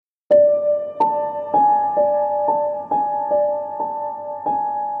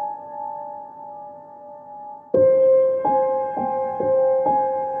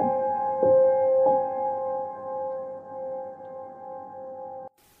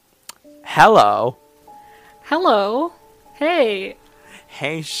Hello. Hello. Hey.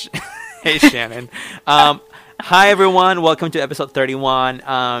 Hey, hey, Shannon. Hi, everyone. Welcome to episode 31.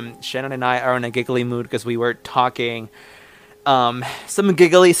 Shannon and I are in a giggly mood because we were talking some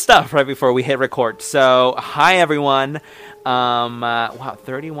giggly stuff right before we hit record. So, hi, everyone. Wow,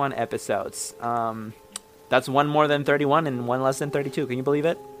 31 episodes. That's one more than 31 and one less than 32. Can you believe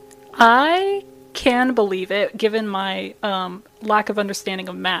it? I can believe it, given my lack of understanding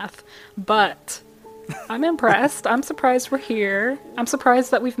of math, but I'm impressed. I'm surprised we're here. I'm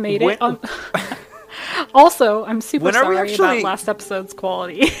surprised that we've made it. Also, I'm super sorry about last episode's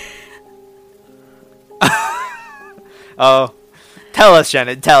quality. Oh, tell us,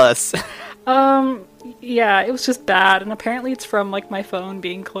 Shannon. Tell us. Yeah, it was just bad, and apparently it's from like my phone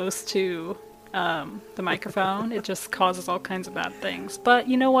being close to the microphone. It just causes all kinds of bad things. But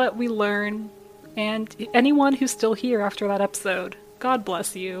you know what? We learn, and anyone who's still here after that episode, God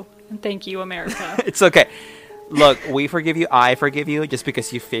bless you, and thank you, America. It's okay. Look, we forgive you. I forgive you just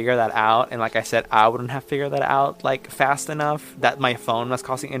because you figured that out. And like I said, I wouldn't have figured that out like fast enough that my phone was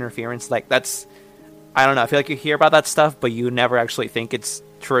causing interference. Like that's, I don't know. I feel like you hear about that stuff, but you never actually think it's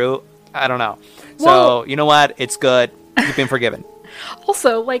true. I don't know. So you know what? It's good. You've been forgiven.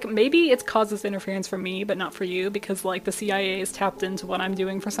 Also, like, maybe it causes interference for me, but not for you, because, like, the CIA is tapped into what I'm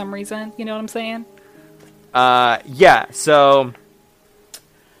doing for some reason. You know what I'm saying? Yeah. So,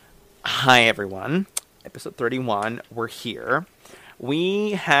 hi, everyone. Episode 31. We're here.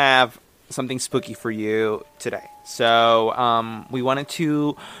 We have something spooky for you today. So, we wanted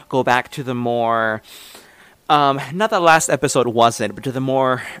to go back to the more... not the last episode wasn't, but to the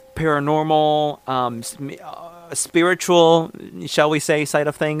more paranormal, spiritual, shall we say, side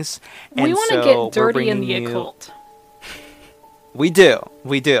of things. And we want to get dirty in the occult. We do.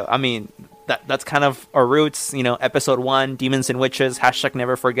 I mean, that's kind of our roots. You know, episode 1, Demons and Witches,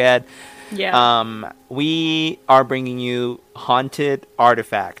 #never forget. Yeah. We are bringing you Haunted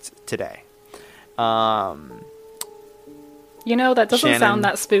Artifact today. You know, that doesn't sound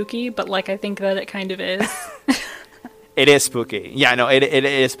that spooky, but, like, I think that it kind of is. It is spooky. Yeah, no, it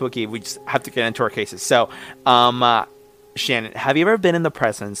is spooky. We just have to get into our cases. So, Shannon, have you ever been in the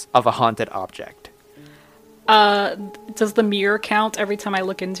presence of a haunted object? Does the mirror count every time I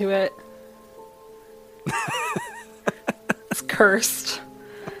look into it? It's cursed.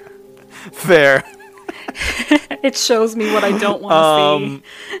 Fair. It shows me what I don't want to see.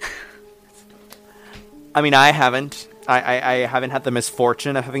 I mean, I haven't. I haven't had the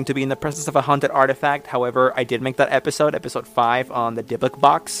misfortune of having to be in the presence of a haunted artifact. However, I did make that episode 5 on the Dybbuk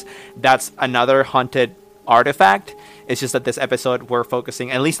box. That's another haunted artifact. It's just that this episode we're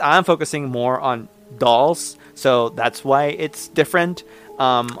focusing, at least I'm focusing more on dolls. So that's why it's different.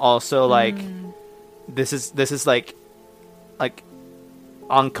 Also, like, this is like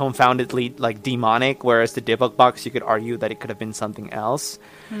unconfoundedly like demonic, whereas the Dybbuk box, you could argue that it could have been something else.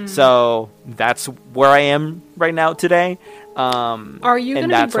 So that's where I am right now today. Are you going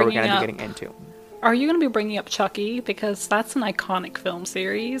to be bringing what we're up? Getting into. Are you going to be bringing up Chucky? Because that's an iconic film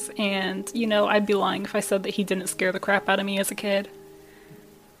series, and you know I'd be lying if I said that he didn't scare the crap out of me as a kid.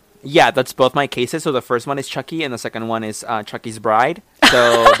 Yeah, that's both my cases. So the first one is Chucky, and the second one is Chucky's Bride.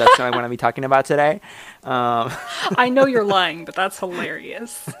 So that's what I'm going to be talking about today. I know you're lying, but that's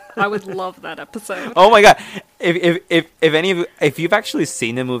hilarious. I would love that episode. Oh my god! If you've actually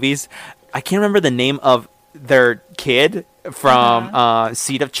seen the movies, I can't remember the name of their kid from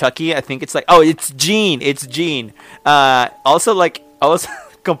Seed of Chucky. I think it's like it's Gene. It's Gene. Also, like I was.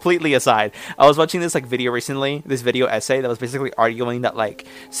 Completely aside, I was watching this like video recently, this video essay that was basically arguing that like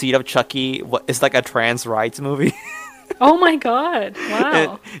Seed of Chucky is like a trans rights movie. Oh my god!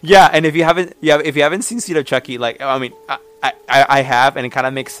 Wow. And if you haven't seen Seed of Chucky, like I mean, I have, and it kind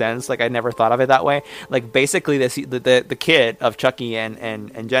of makes sense. Like I never thought of it that way. Like basically, the kid of Chucky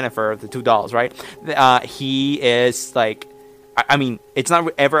and Jennifer, the two dolls, right? He is like. I mean, it's not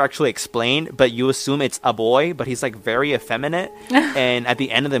ever actually explained, but you assume it's a boy, but he's like very effeminate. And at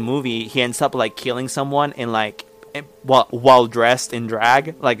the end of the movie, he ends up like killing someone in like while dressed in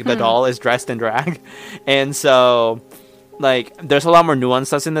drag. Like the doll is dressed in drag, and so like there's a lot more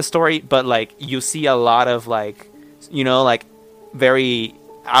nuances in the story. But like you see a lot of like like very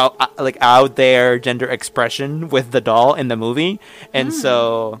out there gender expression with the doll in the movie, and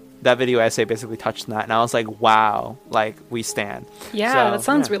so. That video essay basically touched on that, and I was like, wow, like, we stand. Yeah, that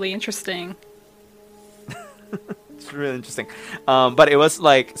sounds really interesting. It's really interesting. But it was,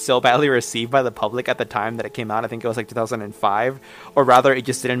 like, so badly received by the public at the time that it came out. I think it was, like, 2005. Or rather, it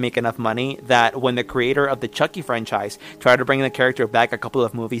just didn't make enough money that when the creator of the Chucky franchise tried to bring the character back a couple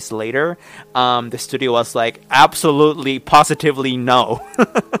of movies later, the studio was like, absolutely, positively no.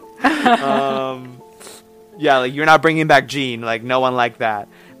 Yeah, like you're not bringing back Gene. Like no one liked that.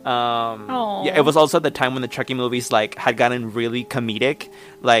 Oh. Yeah, it was also the time when the Chucky movies like had gotten really comedic.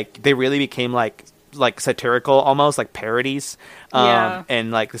 Like they really became like satirical, almost like parodies. Yeah.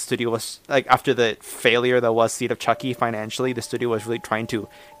 And like the studio was like, after the failure that was Seed of Chucky financially, the studio was really trying to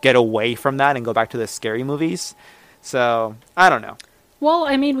get away from that and go back to the scary movies. So I don't know. Well,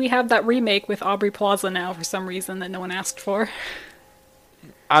 I mean, we have that remake with Aubrey Plaza now for some reason that no one asked for.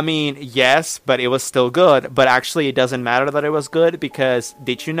 I mean, yes, but it was still good. But actually, it doesn't matter that it was good, because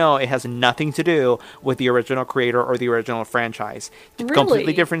did you know it has nothing to do with the original creator or the original franchise? Really?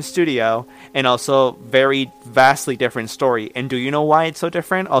 Completely different studio, and also very vastly different story. And do you know why it's so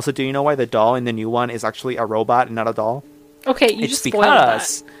different? Also, do you know why the doll in the new one is actually a robot and not a doll? Okay, you It's just spoiled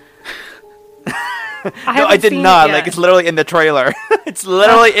that. No, I did not. Like, it's literally in the trailer. It's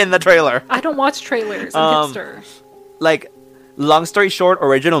literally in the trailer. I don't watch trailers. I'm hipster. Like, long story short,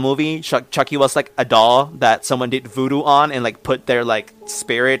 original movie, Chucky was like a doll that someone did voodoo on and like put their like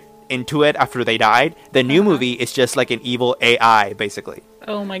spirit into it after they died. The new movie is just like an evil AI, basically.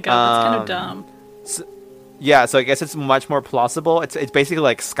 Oh my god, that's kind of dumb. Yeah, so I guess it's much more plausible. It's basically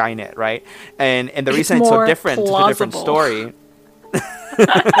like Skynet, right? And the reason it's so more different, such a different plausible. story.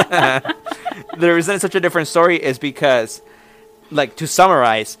 The reason it's such a different story is because, like, to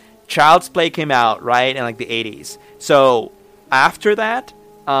summarize, Child's Play came out, right, in like the 80s. So after that,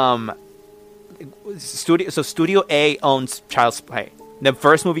 Studio A owns Child's Play. The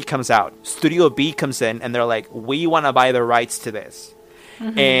first movie comes out. Studio B comes in, and they're like, we want to buy the rights to this.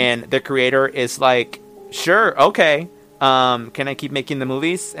 Mm-hmm. And the creator is like, sure, okay. Can I keep making the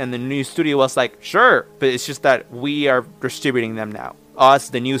movies? And the new studio was like, sure, but it's just that we are distributing them now. Us,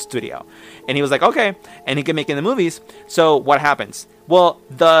 the new studio. And he was like, okay. And he can make in the movies. So what happens? Well,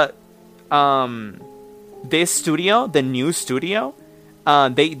 this studio, the new studio, they're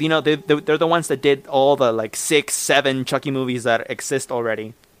the ones that did all the like 6, 7 Chucky movies that exist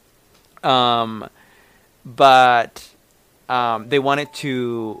already. But they wanted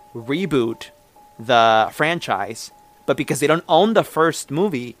to reboot the franchise, but because they don't own the first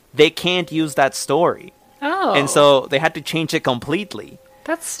movie, they can't use that story. Oh. And so they had to change it completely.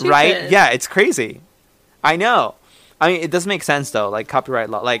 That's stupid. Right? Yeah, it's crazy. I know. I mean, it does make sense though, like copyright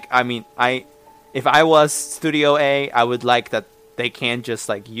law. Like, I mean, if I was Studio A, I would like that they can't just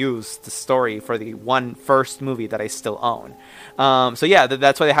like use the story for the one first movie that I still own. So yeah,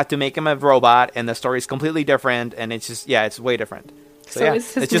 that's why they had to make him a robot, and the story is completely different, and it's just, yeah, it's way different. So yeah,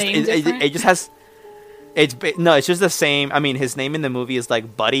 is his it's just, name different? It just has. It's just the same. I mean, his name in the movie is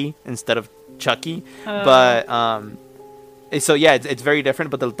like Buddy instead of Chucky, but so yeah, it's very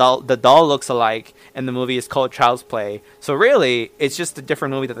different. But the doll looks alike, and the movie is called Child's Play. So really, it's just a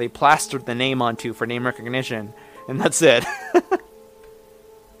different movie that they plastered the name onto for name recognition, and that's it.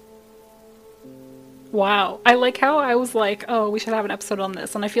 Wow. I like how I was like, oh, we should have an episode on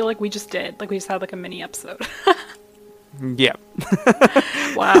this, and I feel like we just did. Like, we just had like a mini episode. Yeah.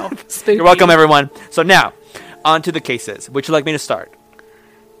 Wow. Spooky. You're welcome, everyone. So now, on to the cases. Would you like me to start?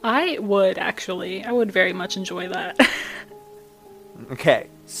 I would, actually. I would very much enjoy that. Okay,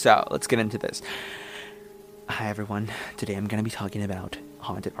 so let's get into this. Hi, everyone. Today I'm going to be talking about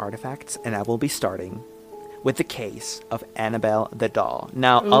haunted artifacts, and I will be starting with the case of Annabelle the doll.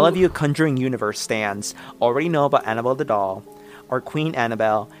 Now, all of you Conjuring Universe stans already know about Annabelle the doll. Our Queen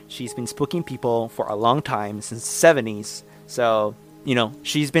Annabelle, she's been spooking people for a long time, since the 70s. So,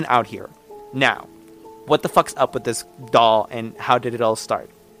 she's been out here. Now, what the fuck's up with this doll, and how did it all start?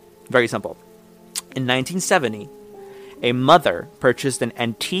 Very simple. In 1970, a mother purchased an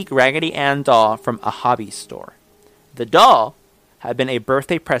antique Raggedy Ann doll from a hobby store. The doll had been a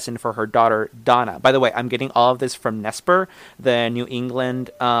birthday present for her daughter, Donna. By the way, I'm getting all of this from NESPR, the New England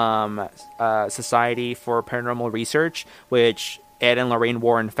Society for Paranormal Research, which Ed and Lorraine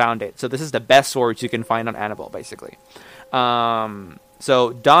Warren founded. So this is the best source you can find on Annabelle, basically.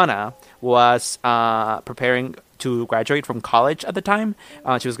 So Donna was preparing to graduate from college at the time.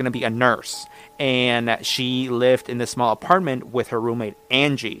 She was going to be a nurse. And she lived in this small apartment with her roommate,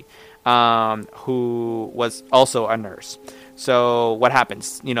 Angie, who was also a nurse. So what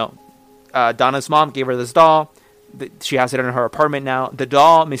happens? Donna's mom gave her this doll. She has it in her apartment now. The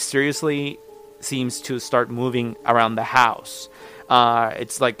doll mysteriously seems to start moving around the house.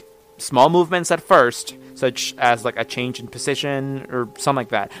 It's like small movements at first, such as like a change in position or something like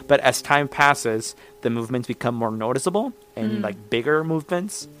that. But as time passes, the movements become more noticeable and like bigger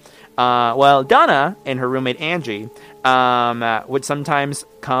movements. Well, Donna and her roommate Angie would sometimes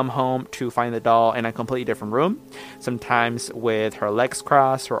come home to find the doll in a completely different room. Sometimes with her legs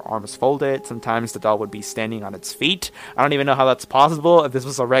crossed, her arms folded. Sometimes the doll would be standing on its feet. I don't even know how that's possible if this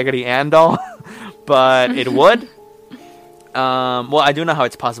was a Raggedy Ann doll, but it would. Well, I do know how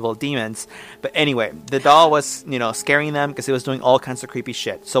it's possible, demons. But anyway, the doll was, scaring them because it was doing all kinds of creepy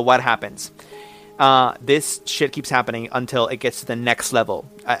shit. So what happens? This shit keeps happening until it gets to the next level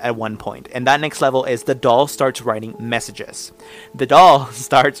at one point. And that next level is the doll starts writing messages. The doll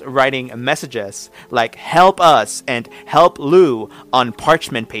starts writing messages like help us and help Lou on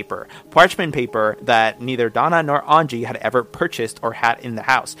parchment paper. Parchment paper that neither Donna nor Angie had ever purchased or had in the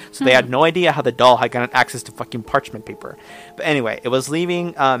house. So they had no idea how the doll had gotten access to fucking parchment paper. But anyway, it was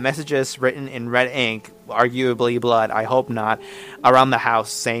leaving messages written in red ink, arguably blood, I hope not, around the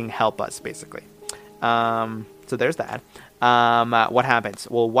house saying help us, basically. So there's that. What happens?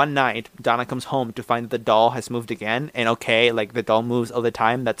 Well, one night, Donna comes home to find that the doll has moved again. And okay, like the doll moves all the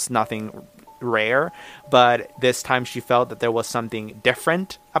time. That's nothing rare. But this time she felt that there was something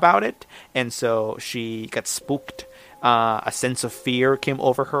different about it. And so she got spooked. A sense of fear came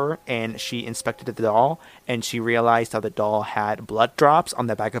over her, and she inspected the doll. And she realized how the doll had blood drops on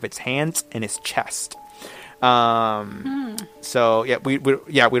the back of its hands and its chest. So we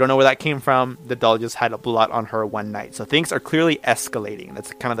don't know where that came from. The doll just had a blood on her one night. So things are clearly escalating.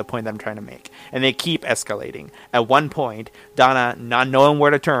 That's kind of the point that I'm trying to make. And they keep escalating. At one point, Donna, not knowing where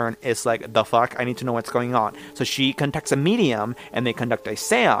to turn, is like, the fuck? I need to know what's going on. So she contacts a medium, and they conduct a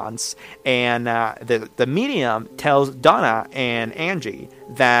seance. And the medium tells Donna and Angie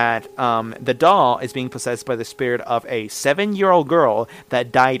that the doll is being possessed by the spirit of a 7-year-old girl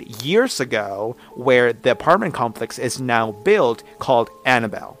that died years ago, where the apartment complex is now built, called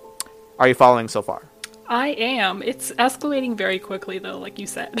Annabelle. Are you following so far? I am. It's escalating very quickly, though, like you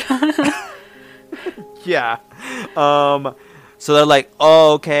said. Yeah. So they're like,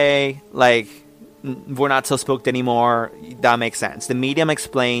 oh, okay, like, we're not so spooked anymore. That makes sense. The medium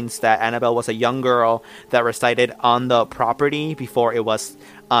explains that Annabelle was a young girl that resided on the property before it was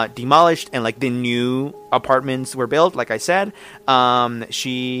demolished and like the new apartments were built. Like I said,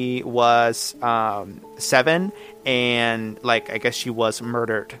 she was 7, and like I guess she was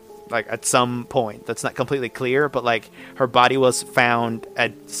murdered like at some point. That's not completely clear, but like her body was found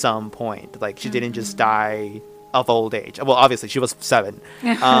at some point. Like she didn't just die of old age. Well, obviously she was 7.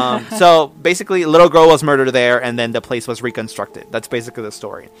 So basically, a little girl was murdered there, and then the place was reconstructed. That's basically the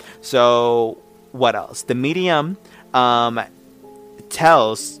story. So what else? The medium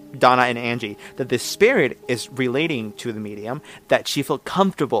tells Donna and Angie that the spirit is relating to the medium, that she felt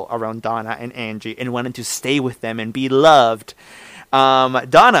comfortable around Donna and Angie and wanted to stay with them and be loved.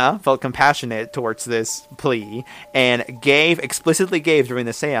 Donna felt compassionate towards this plea and explicitly gave during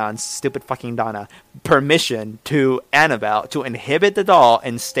the seance, stupid fucking Donna, permission to Annabelle to inhibit the doll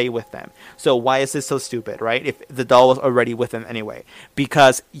and stay with them. So why is this so stupid, right? If the doll was already with them anyway.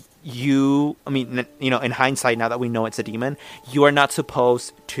 Because in hindsight, now that we know it's a demon, you are not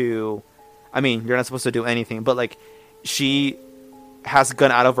supposed to, you're not supposed to do anything, but like, she has gone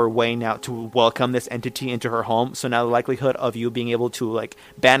out of her way now to welcome this entity into her home. So now the likelihood of you being able to like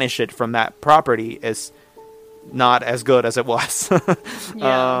banish it from that property is not as good as it was.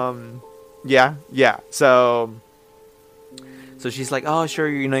 Yeah. So she's like, oh, sure,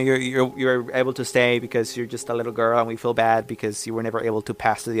 you're able to stay because you're just a little girl, and we feel bad because you were never able to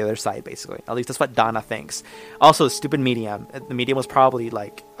pass to the other side, basically. At least that's what Donna thinks. Also, stupid medium. The medium was probably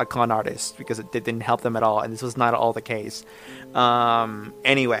like a con artist because it didn't help them at all, and this was not at all the case.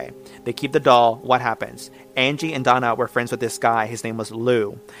 Anyway, they keep the doll. What happens? Angie and Donna were friends with this guy. His name was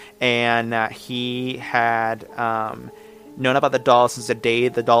Lou, and he had known about the doll since the day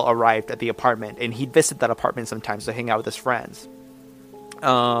the doll arrived at the apartment, and he'd visit that apartment sometimes to hang out with his friends.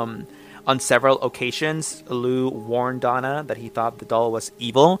 On several occasions, Lou warned Donna that he thought the doll was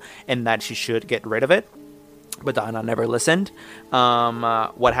evil and that she should get rid of it, but Donna never listened.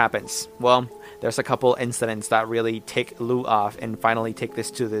 What happens? Well, there's a couple incidents that really take Lou off and finally take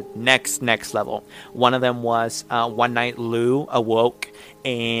this to the next level. One of them was one night Lou awoke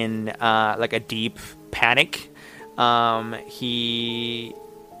in like a deep panic. He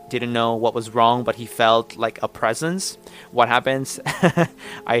didn't know what was wrong, but he felt like a presence. What happens?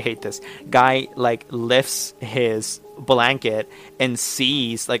 I hate this. Guy like lifts his blanket and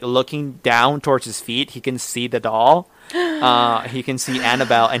sees, like looking down towards his feet, he can see the doll. He can see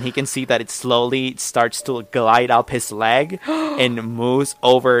Annabelle, and he can see that it slowly starts to glide up his leg and moves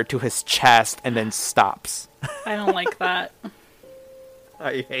over to his chest and then stops. I don't like that.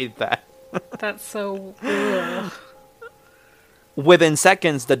 I hate that. That's so... Ugh. Within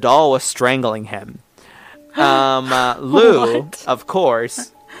seconds, the doll was strangling him. Lou, What? of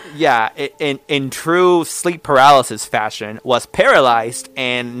course, in true sleep paralysis fashion, was paralyzed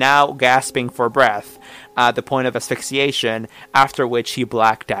and now gasping for breath at the point of asphyxiation, after which he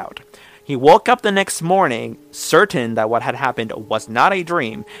blacked out. He woke up the next morning, certain that what had happened was not a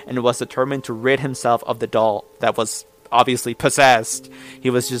dream, and was determined to rid himself of the doll that was obviously possessed. He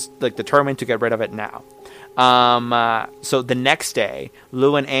was just determined to get rid of it now. So the next day,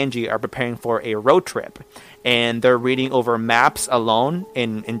 Lou and Angie are preparing for a road trip, and they're reading over maps alone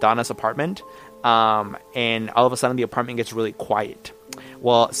in Donna's apartment. And all of a sudden, the apartment gets really quiet.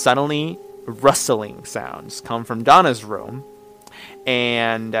 Well, suddenly, rustling sounds come from Donna's room,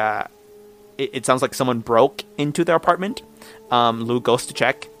 and it sounds like someone broke into their apartment. Lou goes to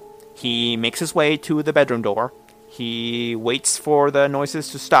check. He makes his way to the bedroom door. He waits for the noises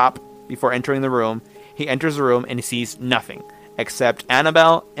to stop before entering the room. He enters the room and he sees nothing except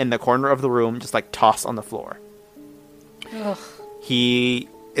Annabelle in the corner of the room, just tossed on the floor. Ugh. He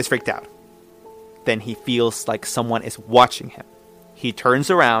is freaked out. Then he feels like someone is watching him. He turns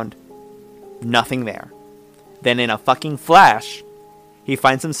around, nothing there. Then in a fucking flash, he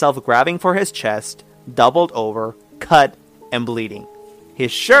finds himself grabbing for his chest, doubled over, cut, and bleeding.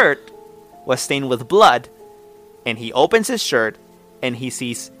 His shirt was stained with blood, and he opens his shirt and he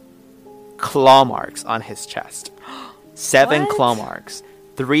sees claw marks on his chest. 7 What? claw marks.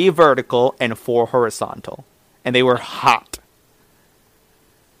 3 vertical and 4 horizontal. And they were hot.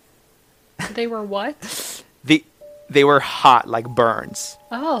 They were what? They were hot like burns.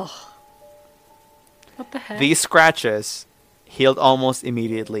 Oh. What the heck? These scratches healed almost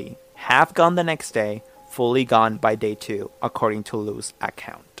immediately. Half gone the next day, fully gone by day 2, according to Lou's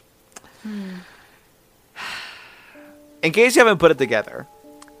account. In case you haven't put it together,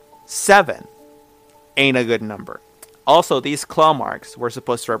 7 ain't a good number. Also, these claw marks were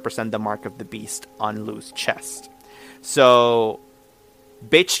supposed to represent the mark of the beast on Lou's chest. So,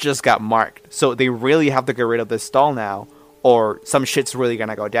 bitch just got marked. So they really have to get rid of this doll now, or some shit's really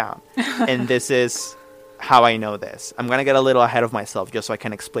gonna go down. And this is how I know this. I'm gonna get a little ahead of myself just so I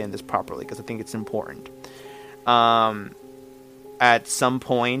can explain this properly, because I think it's important. At some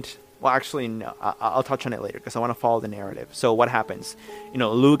point... Well, actually, no. I'll touch on it later because I want to follow the narrative. So what happens?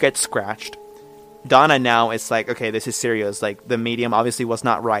 Lou gets scratched. Donna now is like, okay, this is serious. Like, the medium obviously was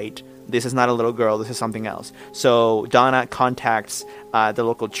not right. This is not a little girl. This is something else. So Donna contacts the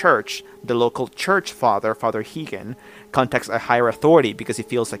local church. The local church father, Father Hegan, contacts a higher authority because he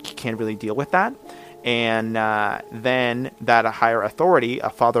feels like he can't really deal with that. And then that higher authority,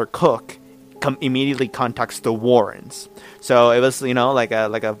 Father Cook, immediately contacts the Warrens. So it was, like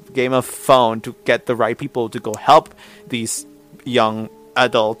a game of phone to get the right people to go help these young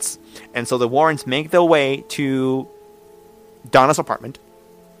adults. And so the Warrens make their way to Donna's apartment,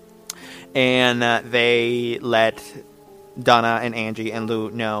 and they let Donna and Angie and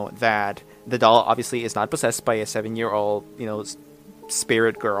Lou know that the doll obviously is not possessed by a 7-year-old,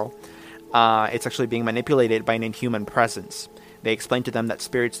 spirit girl. It's actually being manipulated by an inhuman presence. They explain to them that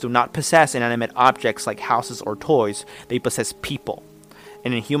spirits do not possess inanimate objects like houses or toys. They possess people.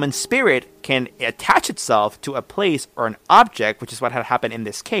 An inhuman spirit can attach itself to a place or an object, which is what had happened in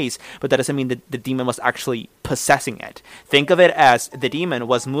this case, but that doesn't mean that the demon was actually possessing it. Think of it as the demon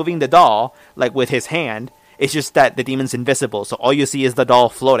was moving the doll, like with his hand. It's just that the demon's invisible, so all you see is the doll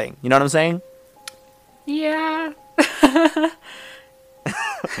floating. You know what I'm saying? Yeah.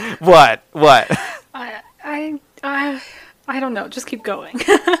 What? I don't know. Just keep going.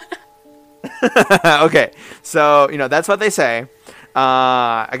 Okay, so that's what they say.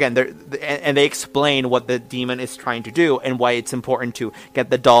 Again, and they explain what the demon is trying to do and why it's important to get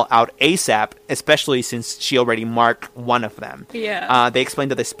the doll out ASAP, especially since she already marked one of them. Yeah. They explain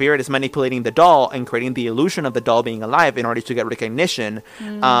that the spirit is manipulating the doll and creating the illusion of the doll being alive in order to get recognition.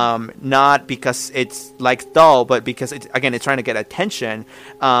 Not because it's like doll, but because it's trying to get attention.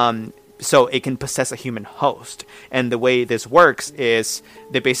 So it can possess a human host. And the way this works is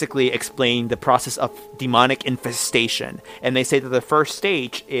they basically explain the process of demonic infestation. And they say that the first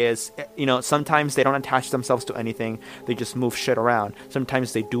stage is, sometimes they don't attach themselves to anything. They just move shit around.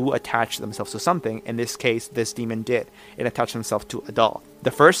 Sometimes they do attach themselves to something. In this case, this demon did. It attached himself to a doll.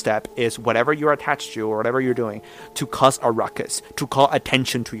 The first step is whatever you're attached to or whatever you're doing to cause a ruckus, to call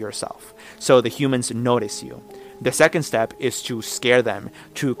attention to yourself. So the humans notice you. The second step is to scare them,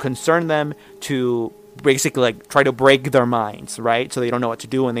 to concern them, to basically try to break their minds, right? So they don't know what to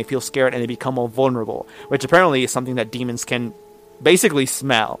do and they feel scared and they become more vulnerable, which apparently is something that demons can basically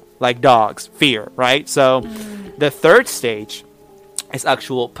smell, like dogs, fear, right? So the third stage is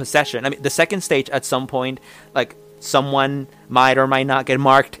actual possession. I mean, the second stage at some point, someone might or might not get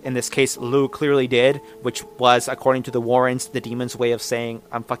marked. In this case, Lou clearly did, which was, according to the Warrens, the demon's way of saying,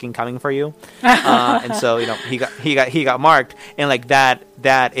 "I'm fucking coming for you." And so, he got marked, and like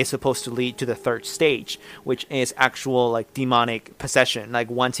that is supposed to lead to the third stage, which is actual like demonic possession.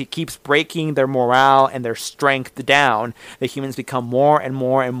 Like once he keeps breaking their morale and their strength down, the humans become more and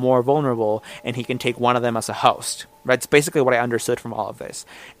more and more vulnerable, and he can take one of them as a host. Right, it's basically what I understood from all of this.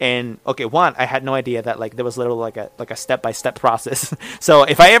 And okay, one, I had no idea that like there was literally like a step-by-step process. So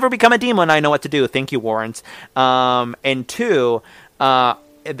if I ever become a demon, I know what to do. Thank you, Warrens. And two,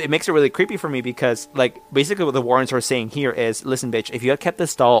 it makes it really creepy for me because like basically what the Warrens are saying here is, listen, bitch, if you had kept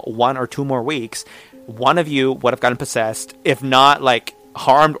this doll 1 or 2 more weeks, one of you would have gotten possessed, if not like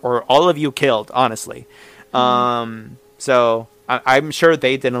harmed, or all of you killed. Honestly, so I'm sure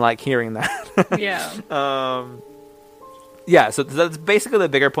they didn't like hearing that. Yeah. Yeah, so that's basically the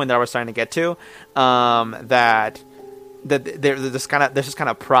bigger point that I was trying to get to. That there's this kind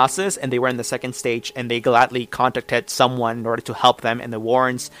of process, and they were in the second stage, and they gladly contacted someone in order to help them. And the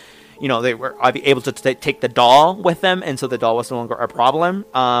Warrens, they were able to take the doll with them, and so the doll was no longer a problem.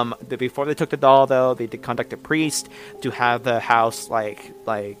 Before they took the doll, though, they did contact a priest to have the house like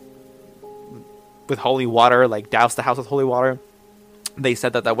with holy water, like douse the house with holy water. They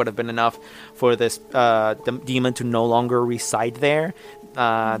said that would have been enough for this demon to no longer reside there.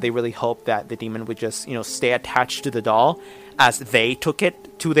 They really hoped that the demon would just, stay attached to the doll as they took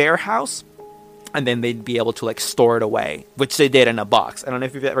it to their house, and then they'd be able to like store it away, which they did in a box. I don't know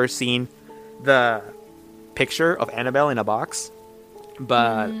if you've ever seen the picture of Annabelle in a box,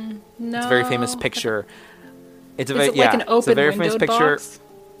 but no. It's a very famous picture. It's a Is it like an open it's a very famous picture. Box?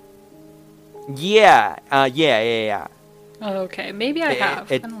 Yeah. Oh, okay, maybe I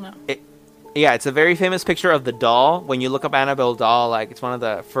have. I don't know. It's a very famous picture of the doll. When you look up Annabelle doll, like it's one of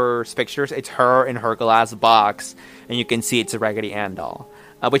the first pictures. It's her in her glass box, and you can see it's a Raggedy Ann doll.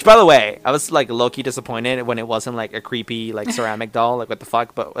 Which, by the way, I was like low-key disappointed when it wasn't like a creepy like ceramic doll. Like what the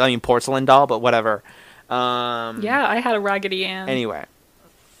fuck? But I mean porcelain doll. But whatever. Yeah, I had a Raggedy Ann. Anyway,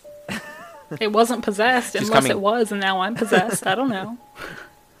 it wasn't possessed unless it was, and now I'm possessed. I don't know.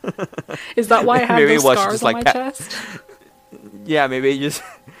 Is that why I have those scars on my chest? Yeah, maybe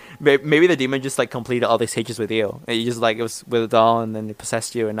the demon just like completed all these stages with you. And you just like it was with a doll, and then it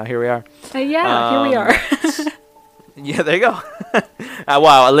possessed you, and now here we are. Here we are. Yeah, there you go.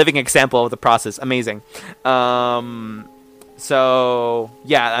 Wow, a living example of the process. Amazing. So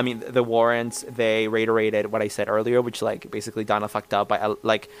yeah, I mean the Warrens, they reiterated what I said earlier, which like basically Donna fucked up by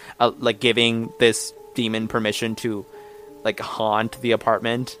like giving this demon permission to like haunt the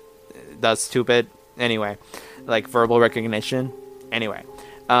apartment. That's stupid. Anyway, like verbal recognition. Anyway,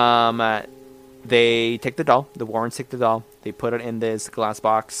 they take the doll. The Warrens take the doll. They put it in this glass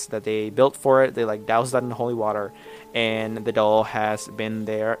box that they built for it. They like doused that in holy water, and the doll has been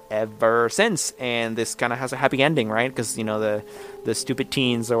there ever since. And this kind of has a happy ending, right? Because the stupid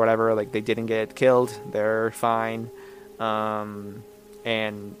teens or whatever, like they didn't get killed. They're fine.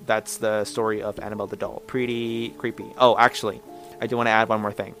 And that's the story of Annabelle the doll. Pretty creepy. Oh, actually, I do want to add one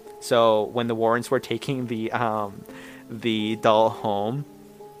more thing. So when the Warrens were taking the doll home,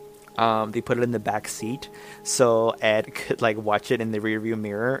 they put it in the back seat so Ed could like watch it in the rearview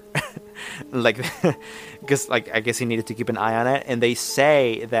mirror, like because like I guess he needed to keep an eye on it. And they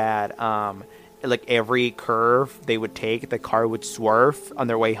say that like every curve they would take, the car would swerve on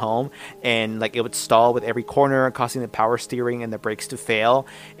their way home, and like it would stall with every corner, causing the power steering and the brakes to fail.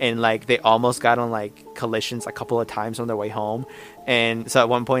 And like they almost got on like collisions a couple of times on their way home. And so at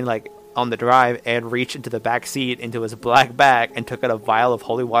one point, like on the drive, Ed reached into the back seat into his black bag and took out a vial of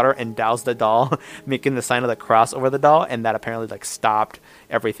holy water and doused the doll, making the sign of the cross over the doll, and that apparently like stopped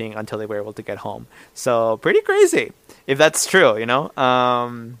everything until they were able to get home. So pretty crazy, if that's true,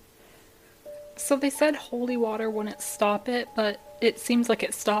 So they said holy water wouldn't stop it, but it seems like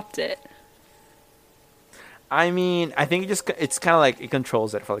it stopped it. I mean, I think it's kind of like it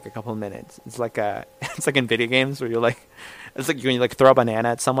controls it for like a couple of minutes. It's like it's like in video games where it's like when you like throw a banana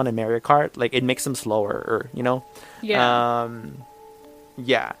at someone in Mario Kart, like it makes them slower, or Yeah.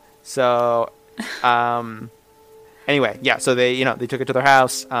 Yeah. So, anyway, yeah. So they took it to their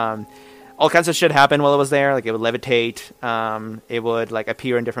house. All kinds of shit happened while it was there. Like it would levitate. It would like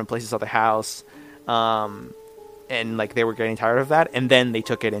appear in different places of the house. And like they were getting tired of that, and then they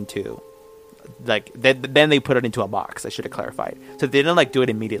took it into. Then they put it into a box. I should have clarified. So they didn't like do it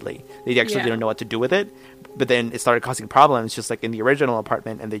immediately. They actually didn't know what to do with it. But then it started causing problems, just like in the original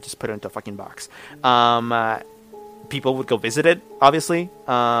apartment, and they just put it into a fucking box. People would go visit it, obviously.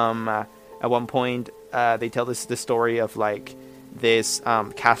 At one point, they tell this story of like this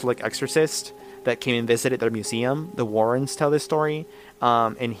Catholic exorcist that came and visited their museum. The Warrens tell this story,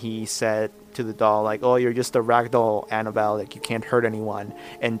 and he said to the doll, like, "Oh, you're just a ragdoll, Annabelle. Like, you can't hurt anyone,"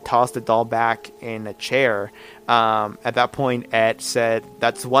 and tossed the doll back in a chair. At that point, Ed said,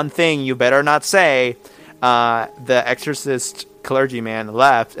 "That's one thing you better not say." The exorcist clergyman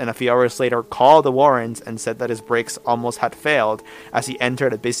left, and a few hours later called the Warrens and said that his brakes almost had failed as he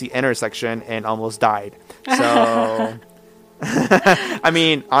entered a busy intersection and almost died. So, I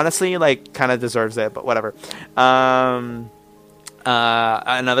mean, honestly, like, kind of deserves it, but whatever.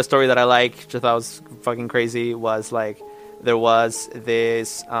 Another story that I like, just thought was fucking crazy, was like there was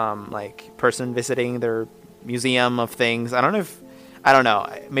this like person visiting their museum of things. I don't know.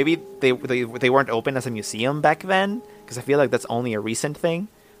 Maybe they weren't open as a museum back then, because I feel like that's only a recent thing.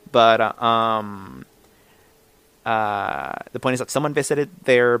 But the point is that someone visited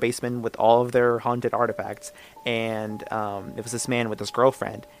their basement with all of their haunted artifacts, and it was this man with his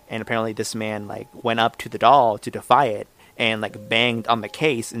girlfriend, and apparently this man like went up to the doll to defy it and like banged on the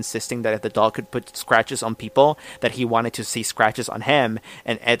case, insisting that if the doll could put scratches on people, that he wanted to see scratches on him.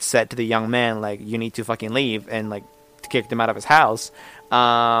 And Ed said to the young man, like, "You need to fucking leave," and like kicked him out of his house.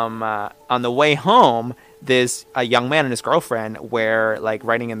 On the way home, a young man and his girlfriend were like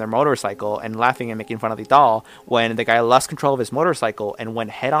riding in their motorcycle and laughing and making fun of the doll when the guy lost control of his motorcycle and went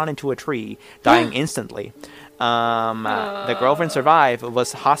head on into a tree, dying instantly. The girlfriend survived,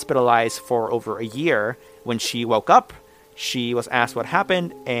 was hospitalized for over a year. When she woke up, she was asked what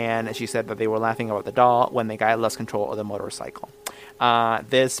happened, and she said that they were laughing about the doll when the guy lost control of the motorcycle.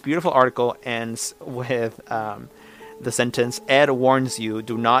 This beautiful article ends with the sentence, "Ed warns you,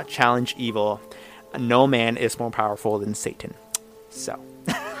 do not challenge evil. No man is more powerful than Satan." So.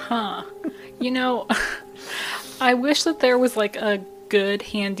 You know, I wish that there was like a good,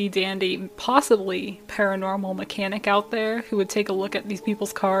 handy-dandy, possibly paranormal mechanic out there who would take a look at these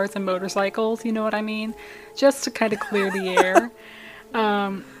people's cars and motorcycles, you know what I mean? Just to kind of clear the air.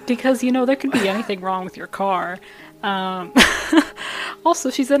 Because, you know, there could be anything wrong with your car.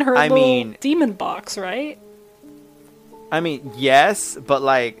 Also, she's in her demon box, right? I mean, yes, but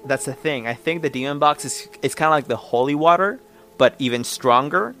like that's the thing. I think the demon box is kind of like the holy water, but even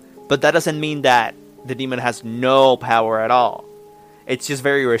stronger. But that doesn't mean that the demon has no power at all. It's just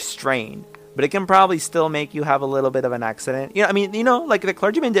very restrained. But it can probably still make you have a little bit of an accident. You know, I mean, you know, like the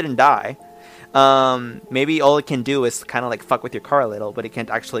clergyman didn't die. Maybe all it can do is kind of like fuck with your car a little, but it can't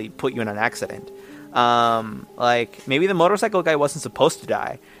actually put you in an accident. Like maybe the motorcycle guy wasn't supposed to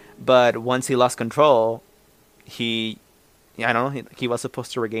die, but once he lost control, he was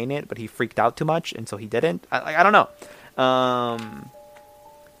supposed to regain it, but he freaked out too much, and so he didn't. I don't know.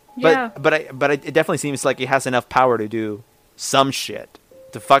 But it definitely seems like it has enough power to do some shit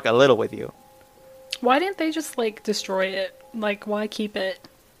to fuck a little with you. Why didn't they just like destroy it? Like, why keep it?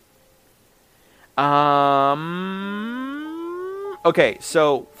 Okay,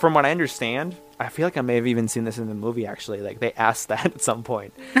 so from what I understand, I feel like I may have even seen this in the movie actually. Like they asked that at some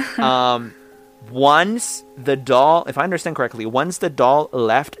point. Once the doll, if I understand correctly, once the doll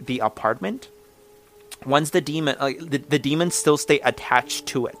left the apartment, once the demon, the demons still stay attached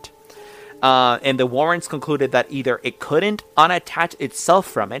to it. And the Warrens concluded that either it couldn't unattach itself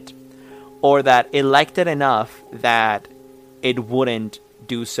from it, or that it liked it enough that it wouldn't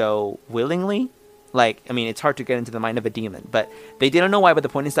do so willingly. Like, I mean, it's hard to get into the mind of a demon, but they didn't know why. But the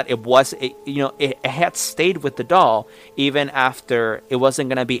point is that it had stayed with the doll even after it wasn't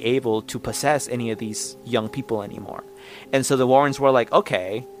going to be able to possess any of these young people anymore. And so the Warrens were like,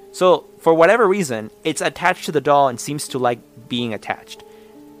 okay, so for whatever reason, it's attached to the doll and seems to like being attached.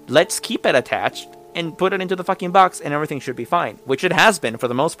 Let's keep it attached and put it into the fucking box and everything should be fine, which it has been for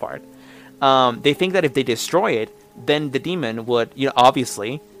the most part. They think that if they destroy it, then the demon would,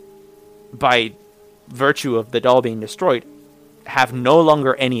 obviously, by virtue of the doll being destroyed, have no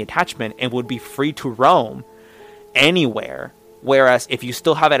longer any attachment and would be free to roam anywhere. Whereas if you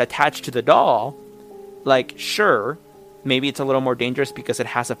still have it attached to the doll, like, sure, maybe it's a little more dangerous because it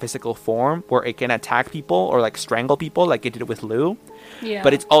has a physical form where it can attack people or like strangle people like it did with Lou. Yeah.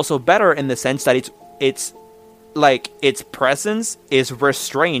 But it's also better in the sense that it's like its presence is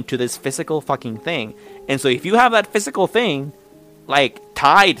restrained to this physical fucking thing. And so if you have that physical thing like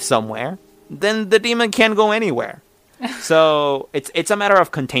tied somewhere, then the demon can't go anywhere. So it's a matter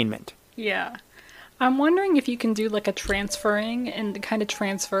of containment. Yeah. I'm wondering if you can do like a transferring and kind of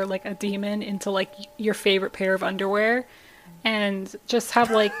transfer like a demon into like your favorite pair of underwear and just have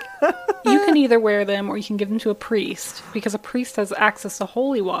like, you can either wear them or you can give them to a priest because a priest has access to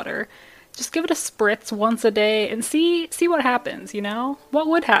holy water. Just give it a spritz once a day and see what happens, What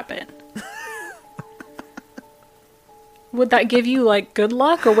would happen? Would that give you like good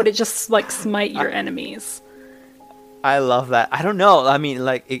luck, or would it just like smite your enemies? I love that. I don't know. I mean,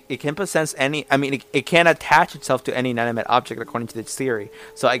 like, it can possess any. I mean, it can attach itself to any inanimate object according to this theory.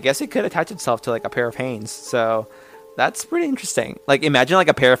 So I guess it could attach itself to like a pair of hands. So that's pretty interesting. Like, imagine like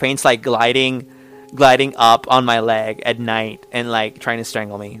a pair of hands like gliding up on my leg at night and like trying to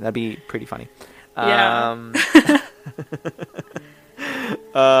strangle me. That'd be pretty funny. Yeah.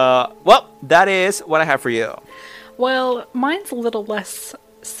 Well, that is what I have for you. Well, mine's a little less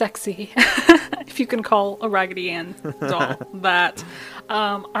sexy, if you can call a Raggedy Ann doll that.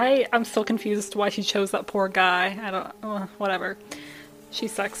 I'm still confused as to why she chose that poor guy. I don't, whatever.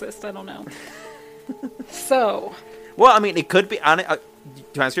 She's sexist, I don't know. So. Well, I mean, it could be, to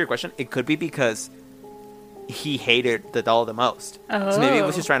answer your question, it could be because he hated the doll the most. Oh. So maybe he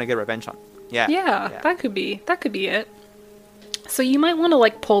was just trying to get revenge on him. Yeah. That could be it. So you might want to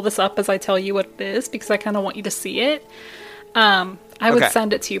like pull this up as I tell you what it is, because I kind of want you to see it. I would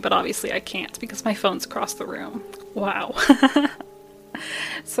send it to you, but obviously I can't because my phone's across the room. Wow.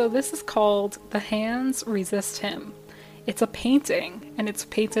 So this is called The Hands Resist Him. It's a painting, and it's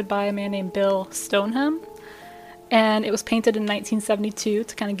painted by a man named Bill Stoneham. And it was painted in 1972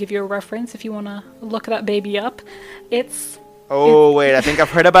 to kind of give you a reference if you want to look that baby up. Wait, I think I've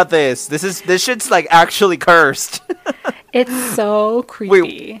heard about this. This shit's like actually cursed. It's so creepy.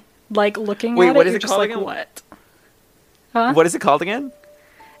 Wait, like looking what at it, is you're it just called like, again? what? Huh? What is it called again?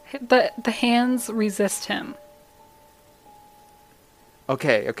 The Hands Resist Him.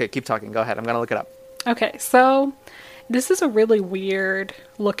 Okay, keep talking. Go ahead. I'm gonna look it up. Okay, so this is a really weird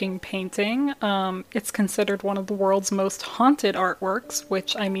looking painting. It's considered one of the world's most haunted artworks,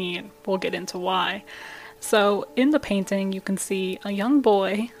 which, I mean, we'll get into why. So in the painting, you can see a young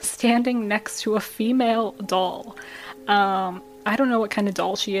boy standing next to a female doll. I don't know what kind of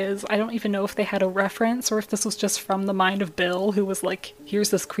doll she is. I don't even know if they had a reference or if this was just from the mind of Bill, who was like,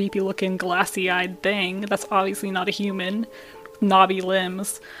 here's this creepy looking glassy-eyed thing that's obviously not a human, knobby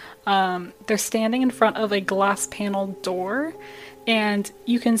limbs. They're standing in front of a glass panel door, and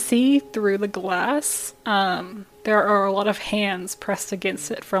you can see through the glass. There are a lot of hands pressed against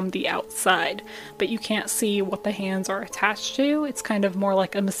it from the outside, but you can't see what the hands are attached to. It's kind of more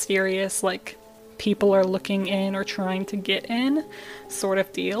like a mysterious, like, people are looking in or trying to get in sort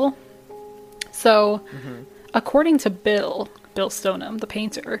of deal. So, according to Bill Stoneham, the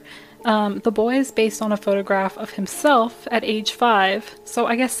painter, the boy is based on a photograph of himself at age 5, so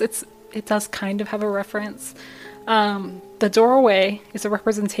I guess it does kind of have a reference. The doorway is a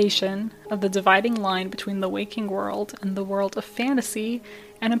representation of the dividing line between the waking world and the world of fantasy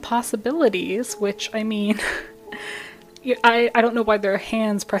and impossibilities, which, I mean, I don't know why there are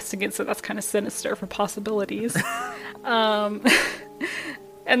hands pressed against it. That's kind of sinister for possibilities. And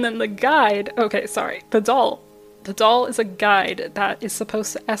then the guide, the doll. The doll is a guide that is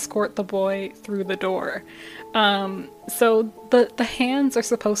supposed to escort the boy through the door. So the hands are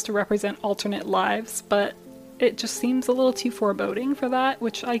supposed to represent alternate lives, but it just seems a little too foreboding for that,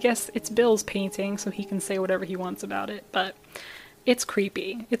 which I guess it's Bill's painting, so he can say whatever he wants about it, but it's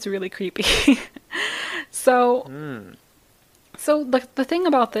creepy. It's really creepy. So the thing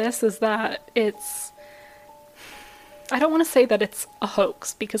about this is that I don't want to say that it's a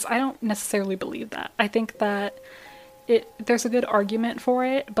hoax, because I don't necessarily believe that. I think that there's a good argument for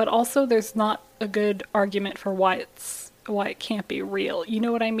it, but also there's not a good argument for why it can't be real. You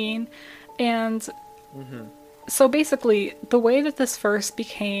know what I mean? And so basically, the way that this first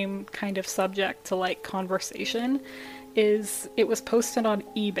became kind of subject to like conversation is it was posted on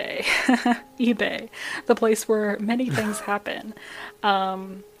eBay. eBay, the place where many things happen.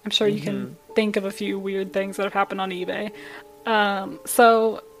 I'm sure you can think of a few weird things that have happened on eBay.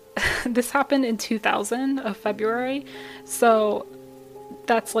 So this happened in 2000 of February. So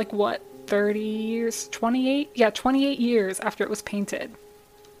that's like what, 30 years, 28? Yeah, 28 years after it was painted.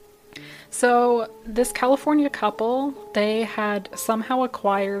 So this California couple, they had somehow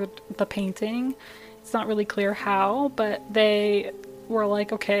acquired the painting. It's not really clear how, but they were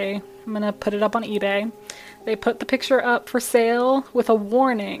like, okay, I'm gonna put it up on eBay. They put the picture up for sale with a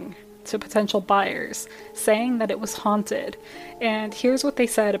warning to potential buyers, saying that it was haunted. And here's what they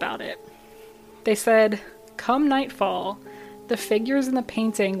said about it. They said, come nightfall, the figures in the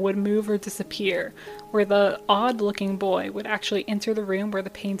painting would move or disappear, where the odd-looking boy would actually enter the room where the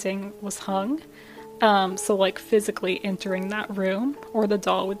painting was hung. So like physically entering that room, or the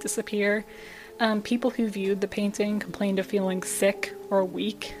doll would disappear. People who viewed the painting complained of feeling sick or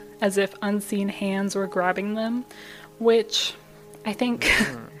weak, as if unseen hands were grabbing them, which I think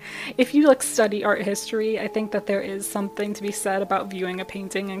if you like study art history, I think that there is something to be said about viewing a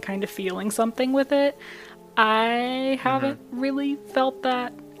painting and kind of feeling something with it. I haven't really felt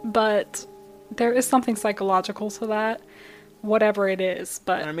that, but there is something psychological to that, whatever it is.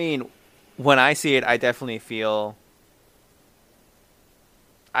 But I mean, when I see it, I definitely feel.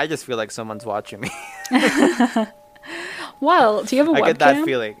 I just feel like someone's watching me. well, do you have a webcam? I get that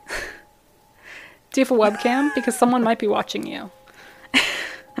feeling. Do you have a webcam? Because someone might be watching you.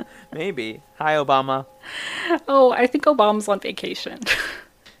 Maybe. Hi, Obama. Oh, I think Obama's on vacation.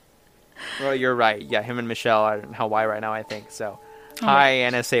 Well, you're right. Yeah, him and Michelle are in Hawaii right now, I think. So, hi,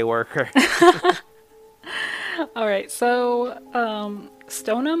 NSA worker. All right, so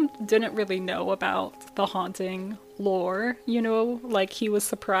Stoneham didn't really know about the haunting lore, you know, like he was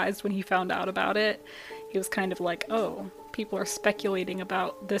surprised when he found out about it. He was kind of like, oh, people are speculating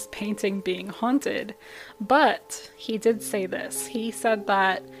about this painting being haunted. But he did say this. He said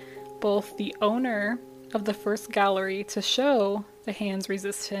that both the owner of the first gallery to show The Hands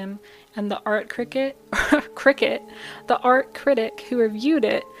Resist Him and the art critic who reviewed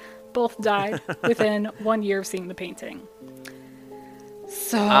it, both died within 1 year of seeing the painting.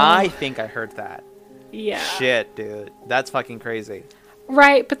 So I think I heard that. Yeah. Shit, dude. That's fucking crazy.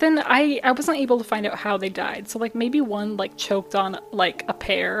 Right, but then I wasn't able to find out how they died. So like maybe one like choked on like a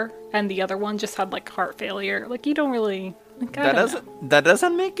pear and the other one just had like heart failure. Like you don't really like, that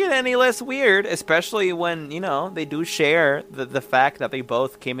doesn't make it any less weird, especially when, you know, they do share the fact that they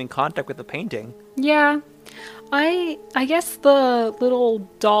both came in contact with the painting. Yeah. I guess the little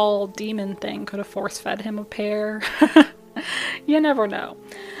doll demon thing could have force-fed him a pear. You never know.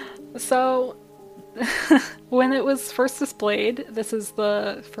 So, when it was first displayed, this is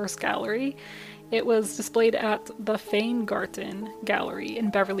the first gallery, it was displayed at the Feingarten Gallery in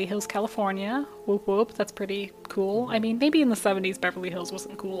Beverly Hills, California. Whoop whoop, that's pretty cool. I mean, maybe in the 70s Beverly Hills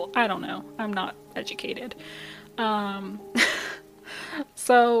wasn't cool. I don't know. I'm not educated.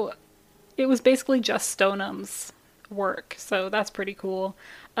 So, it was basically just Stoneham's work, so that's pretty cool.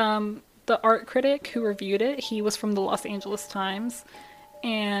 The art critic who reviewed it, he was from the Los Angeles Times,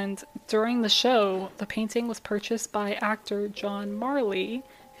 and during the show, the painting was purchased by actor John Marley,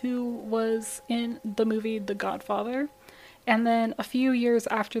 who was in the movie The Godfather. And then a few years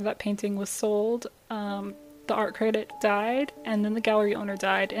after that painting was sold, the art critic died, and then the gallery owner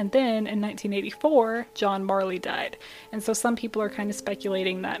died, and then in 1984, John Marley died. And so some people are kind of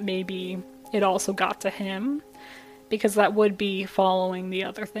speculating that maybe it also got to him, because that would be following the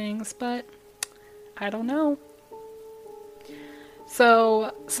other things, but I don't know.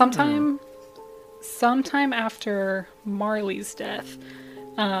 So sometime after Marley's death,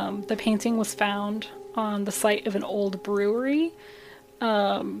 the painting was found on the site of an old brewery,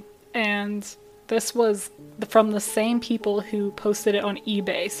 and this was from the same people who posted it on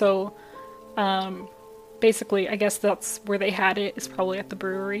eBay. So basically, I guess that's where they had it, is probably at the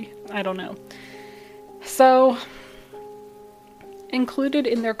brewery. I don't know. So included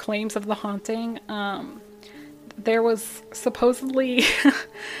in their claims of the haunting, there was supposedly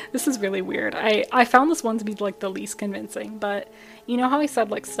this is really weird. I found this one to be like the least convincing, but you know how I said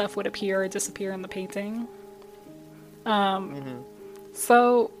like stuff would appear or disappear in the painting?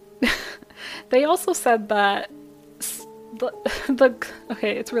 So they also said that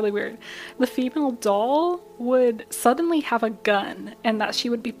okay, it's really weird. The female doll would suddenly have a gun and that she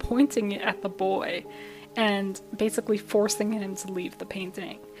would be pointing it at the boy and basically forcing him to leave the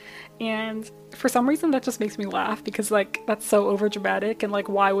painting. And for some reason that just makes me laugh because like that's so overdramatic, and like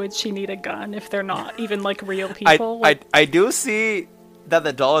why would she need a gun if they're not even like real people? I do see that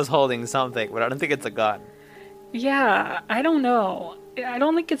the doll is holding something, but I don't think it's a gun. Yeah, I don't know. I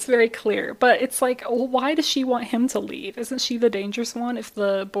don't think it's very clear, but it's like, well, why does she want him to leave? Isn't she the dangerous one if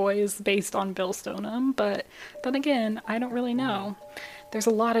the boy is based on Bill Stoneham? But then again, I don't really know. There's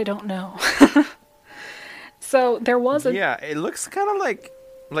a lot I don't know. So there was a... Yeah, it looks kind of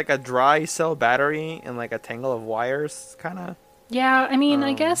like a dry cell battery and like a tangle of wires, kind of. Yeah, I mean,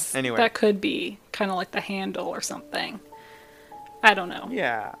 I guess anyway. That could be kind of like the handle or something. I don't know.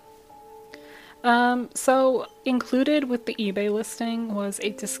 Yeah. So included with the eBay listing was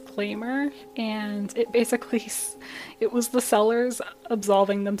a disclaimer, and it basically, it was the sellers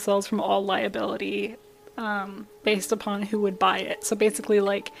absolving themselves from all liability, based upon who would buy it. So basically,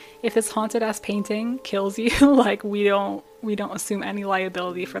 like, if this haunted ass painting kills you, like, we don't assume any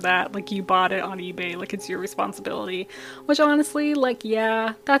liability for that. Like, you bought it on eBay, like, it's your responsibility. Which honestly, like,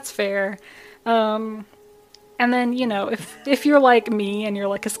 yeah, that's fair. And then, you know, if you're like me and you're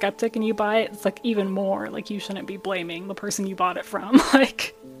like a skeptic and you buy it, it's like even more, like, you shouldn't be blaming the person you bought it from.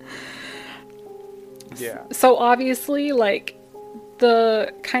 Like, yeah. So obviously, like,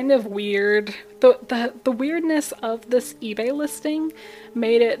 the kind of weird the weirdness of this eBay listing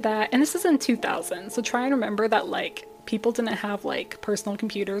made it that, and this is in 2000, so try and remember that like people didn't have like personal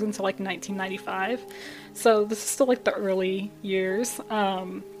computers until like 1995, so this is still like the early years.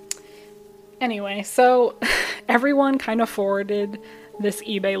 Anyway, so everyone kind of forwarded this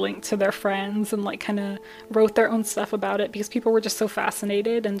eBay link to their friends and like kind of wrote their own stuff about it because people were just so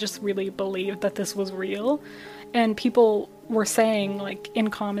fascinated and just really believed that this was real. And people were saying like in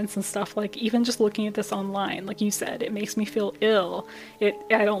comments and stuff, like even just looking at this online, like you said, it makes me feel ill. I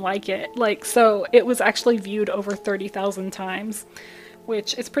don't like it. Like, so it was actually viewed over 30,000 times,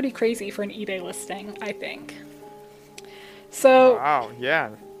 which is pretty crazy for an eBay listing, I think. So wow,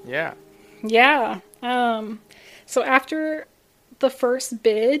 yeah. Yeah. So after the first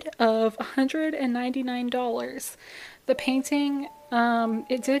bid of $199, the painting,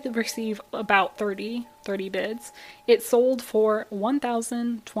 it did receive about 30 bids. It sold for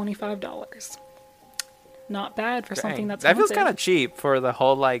 $1,025. Not bad for something that's that haunted. feels kind of cheap for the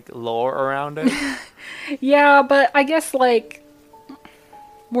whole like lore around it. Yeah, but I guess like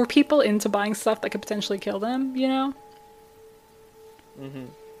were people into buying stuff that could potentially kill them, you know? Mm-hmm.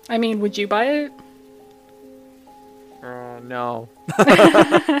 I mean, would you buy it? No.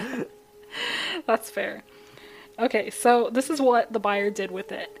 That's fair. Okay, so this is what the buyer did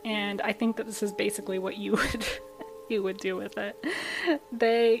with it, and I think that this is basically what you would do with it.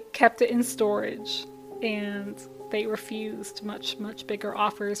 They kept it in storage, and they refused much bigger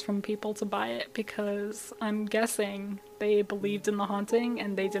offers from people to buy it because I'm guessing they believed in the haunting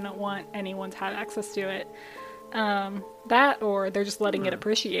and they didn't want anyone to have access to it. That, or they're just letting it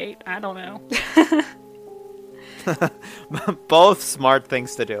appreciate. I don't know. Both smart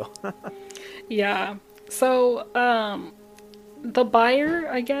things to do. Yeah. So, the buyer,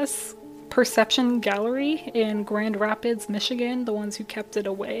 I guess, Perception Gallery in Grand Rapids, Michigan, the ones who kept it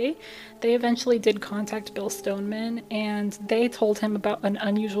away, they eventually did contact Bill Stoneman, and they told him about an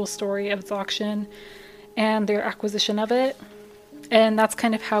unusual story of its auction and their acquisition of it. And that's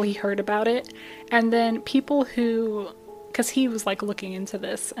kind of how he heard about it. And then people who, because he was like looking into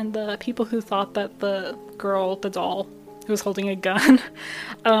this, and the people who thought that the girl, the doll, who was holding a gun,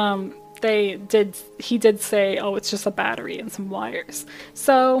 he did say, oh, it's just a battery and some wires.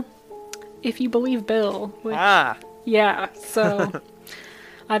 So, if you believe Bill, which, yeah, so,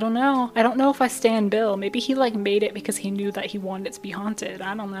 I don't know. I don't know if I stand Bill. Maybe he like made it because he knew that he wanted it to be haunted.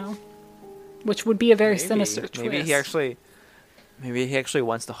 I don't know. Which would be a very sinister twist. Maybe he actually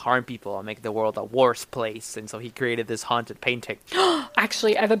wants to harm people and make the world a worse place, and so he created this haunted painting.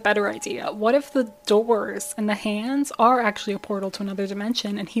 Actually, I have a better idea. What if the doors and the hands are actually a portal to another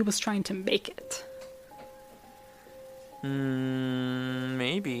dimension, and he was trying to make it?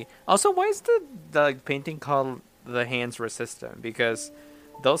 Maybe. Also, why is the painting called The Hands Resist Him? Because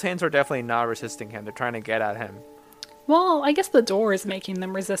those hands are definitely not resisting him. They're trying to get at him. Well, I guess the door is making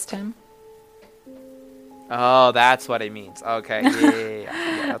them resist him. Oh, that's what it means. Okay,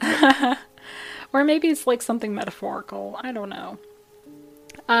 yeah, that's Or maybe it's like something metaphorical. I don't know.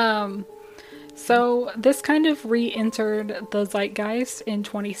 So this kind of re-entered the zeitgeist in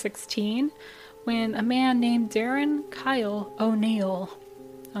 2016 when a man named Darren Kyle O'Neill,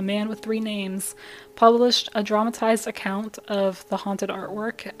 a man with 3 names, published a dramatized account of the haunted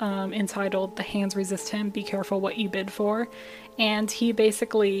artwork entitled The Hands Resist Him, Be Careful What You Bid For. And he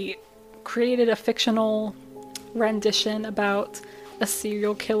basically created a fictional rendition about a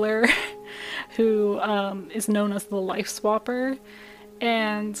serial killer who is known as the Life Swapper.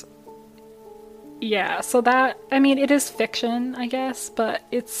 And yeah, so that, I mean, it is fiction, I guess, but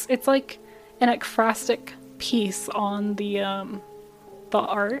it's like an ekphrastic piece on the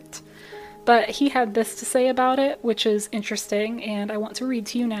art. But he had this to say about it, which is interesting, and I want to read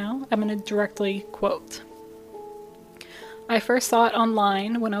to you now. I'm going to directly quote. I first saw it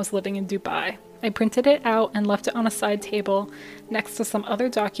online when I was living in Dubai. I printed it out and left it on a side table next to some other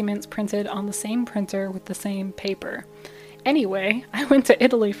documents printed on the same printer with the same paper. Anyway, I went to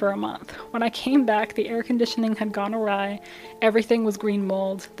Italy for a month. When I came back, the air conditioning had gone awry, everything was green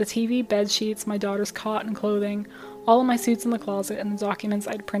mold, the TV, bed sheets, my daughter's cot and clothing, all of my suits in the closet, and the documents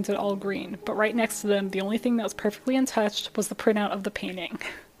I'd printed all green. But right next to them, the only thing that was perfectly untouched was the printout of the painting.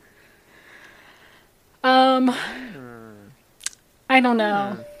 I don't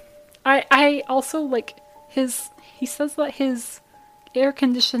know. I also, like, he says that his air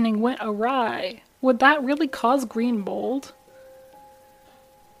conditioning went awry. Would that really cause green mold?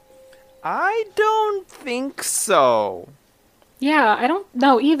 I don't think so. Yeah, I don't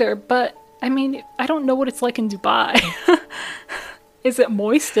know either, but, I mean, I don't know what it's like in Dubai. Is it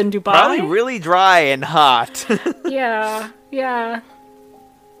moist in Dubai? Probably really dry and hot. Yeah, yeah.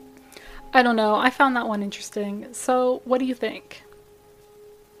 I don't know. I found that one interesting. So, what do you think?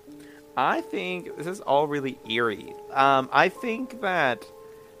 I think this is all really eerie. I think that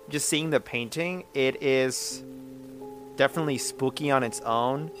just seeing the painting, it is definitely spooky on its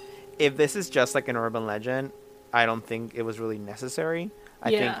own. If this is just like an urban legend, I don't think it was really necessary.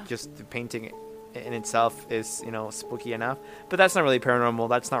 I think just the painting in itself is, spooky enough. But that's not really paranormal.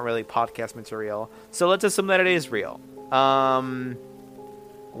 That's not really podcast material. So let's assume that it is real.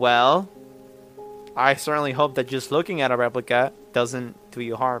 Well, I certainly hope that just looking at a replica doesn't do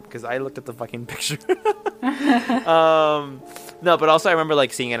you harm, because I looked at the fucking picture. No, but also I remember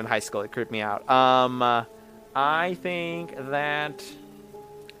like seeing it in high school. It creeped me out. I think that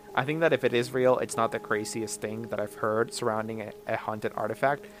if it is real, it's not the craziest thing that I've heard surrounding a haunted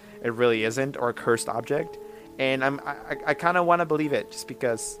artifact. It really isn't, or a cursed object. And I kind of want to believe it just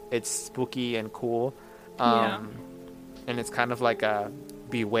because it's spooky and cool. And it's kind of like a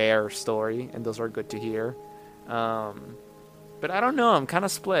beware story, and those are good to hear. But I don't know. I'm kind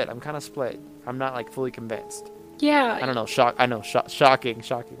of split. I'm not like fully convinced. Yeah. I don't know. Shocking.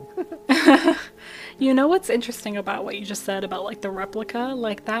 You know what's interesting about what you just said about like the replica?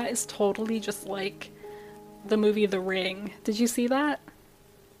 Like that is totally just like the movie The Ring. Did you see that?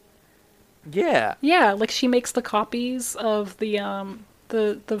 Yeah. Yeah, like she makes the copies of the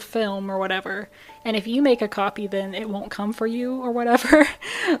film or whatever. And if you make a copy, then it won't come for you or whatever.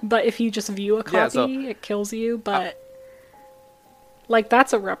 But if you just view a copy, it kills you. But like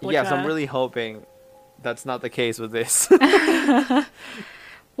that's a replica. Yeah, so I'm really hoping that's not the case with this.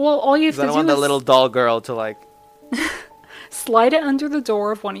 Well, all you have to do I don't want the little doll girl to like slide it under the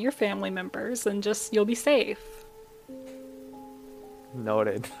door of one of your family members, and you'll be safe.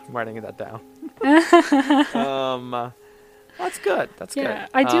 Noted. I'm writing that down. That's good. Yeah,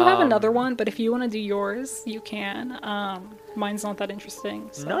 I do have another one, but if you want to do yours, you can. Mine's not that interesting.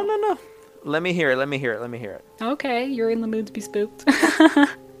 So. No. Let me hear it. Okay, you're in the mood to be spooked.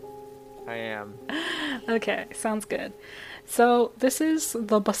 I am. Okay, sounds good. So this is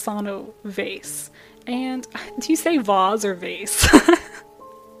the Bassano vase. And do you say vase or vase?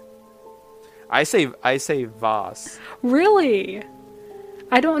 I say vase. Really?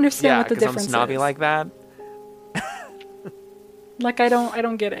 I don't understand what the difference is. I'm snobby like that. Like I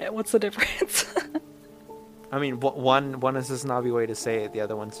don't get it. What's the difference? I mean, one is a snobby way to say it. The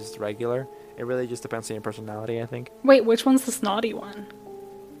other one's just regular. It really just depends on your personality, I think. Wait, which one's the snotty one?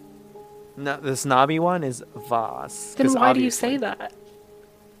 No, the snobby one is vase. Then why do you say that?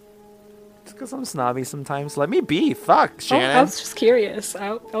 It's because I'm snobby sometimes. Let me be. Fuck, Shannon. I was just curious.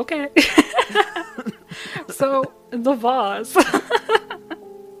 Okay. So, the vase.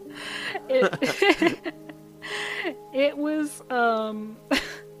 It was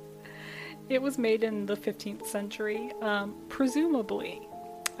it was made in the 15th century, presumably.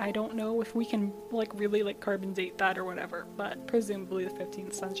 I don't know if we can really carbon date that or whatever, but presumably the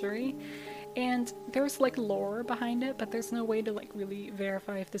 15th century. And there's lore behind it, but there's no way to really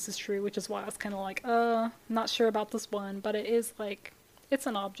verify if this is true, which is why I was kind of not sure about this one, but it is it's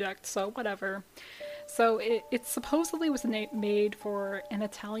an object, so whatever. So it supposedly was made for an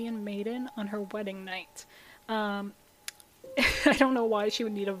Italian maiden on her wedding night. I don't know why she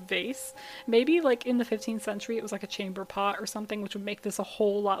would need a vase. Maybe in the 15th century it was a chamber pot or something, which would make this a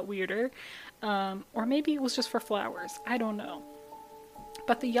whole lot weirder. Or maybe it was just for flowers. I don't know.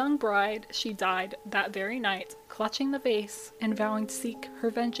 But the young bride, she died that very night, clutching the vase and vowing to seek her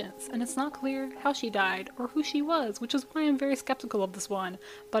vengeance. And it's not clear how she died or who she was, which is why I'm very skeptical of this one.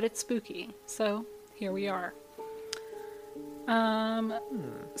 But it's spooky. So here we are.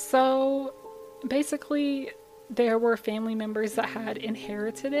 So basically there were family members that had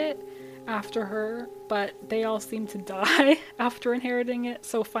inherited it after her, but they all seemed to die after inheriting it.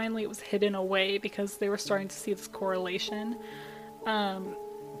 So finally it was hidden away because they were starting to see this correlation.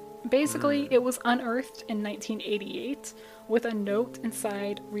 Basically it was unearthed in 1988 with a note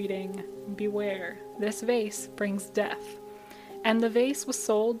inside reading, "Beware, this vase brings death." And the vase was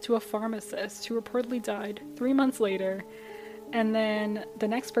sold to a pharmacist who reportedly died 3 months later. And then the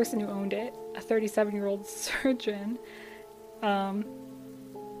next person who owned it, a 37-year-old surgeon,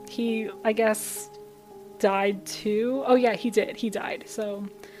 he, I guess, died too. Oh yeah, he did. He died. So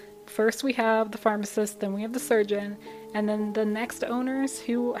first we have the pharmacist, then we have the surgeon, and then the next owners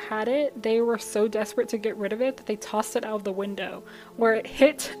who had it, they were so desperate to get rid of it that they tossed it out of the window, where it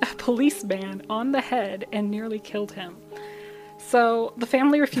hit a policeman on the head and nearly killed him. So the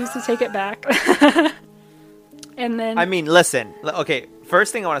family refused to take it back. And then... I mean, listen. Okay,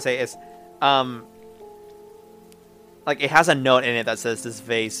 first thing I want to say is, like, it has a note in it that says this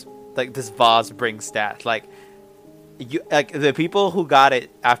vase brings death. Like, the people who got it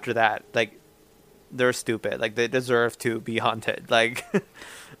after that, like, they're stupid. Like, they deserve to be haunted. Like,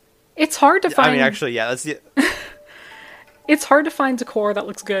 it's hard to find. I mean, actually, yeah, that's It's hard to find decor that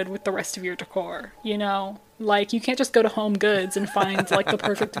looks good with the rest of your decor, you know? Like, you can't just go to Home Goods and find, like, the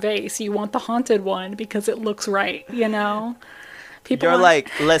perfect vase. You want the haunted one because it looks right, you know? You're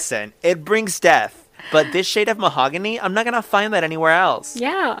like, listen, it brings death, but this shade of mahogany, I'm not gonna find that anywhere else.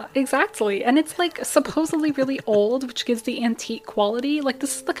 Yeah, exactly. And it's, like, supposedly really old, which gives the antique quality. Like,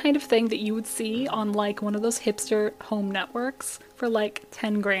 this is the kind of thing that you would see on, like, one of those hipster home networks for, like,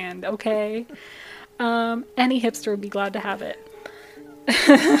 10 grand, okay? Any hipster would be glad to have it.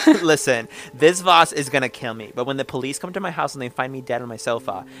 Listen, this vase is gonna kill me, but when the police come to my house and they find me dead on my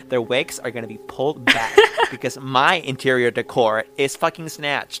sofa, their wigs are gonna be pulled back because my interior decor is fucking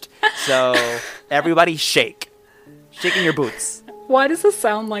snatched. So, everybody shake. Shake in your boots. Why does this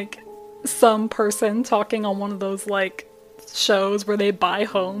sound like some person talking on one of those, like, shows where they buy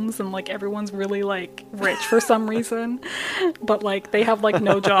homes and, like, everyone's really, like, rich for some reason, but, like, they have, like,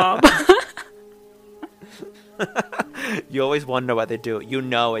 no job? You always wonder what they do. You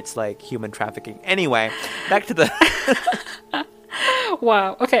know it's like human trafficking. Anyway, back to the...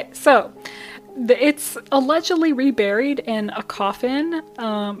 Wow. Okay, so it's allegedly reburied in a coffin,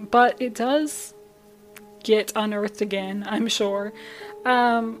 but it does get unearthed again, I'm sure.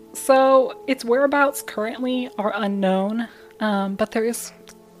 So its whereabouts currently are unknown, but there is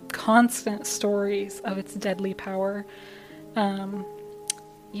constant stories of its deadly power.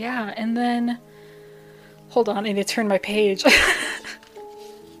 Yeah, and then... Hold on, I need to turn my page. You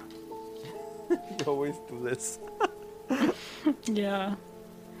always do this. Yeah.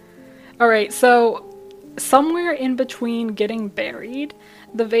 Alright, so somewhere in between getting buried,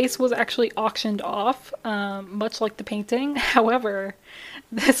 the vase was actually auctioned off, much like the painting. However,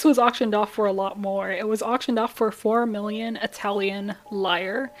 this was auctioned off for a lot more. It was auctioned off for 4 million Italian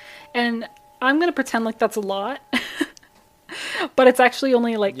lire. And I'm going to pretend like that's a lot. But it's actually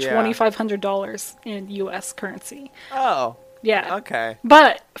only like $2,500 in US currency. Oh. Yeah. Okay.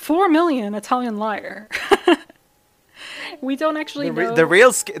 But 4 million Italian lire. We don't actually know. The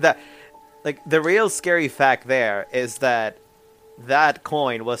real scary fact there is that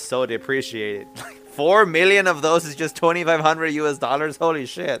coin was so depreciated. Like 4 million of those is just 2,500 US dollars. Holy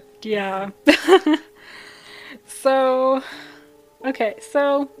shit. Yeah. So, okay,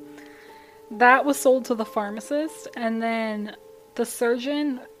 so that was sold to the pharmacist, and then the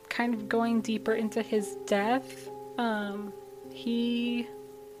surgeon, kind of going deeper into his death, it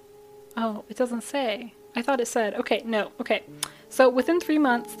doesn't say. I thought it said. Okay, no, okay. So within 3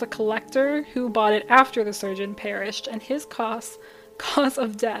 months, the collector who bought it after the surgeon perished, and his cause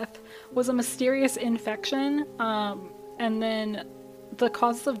of death was a mysterious infection, and then the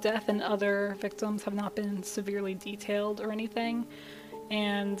causes of death and other victims have not been severely detailed or anything,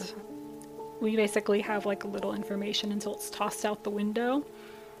 and we basically have like little information until it's tossed out the window.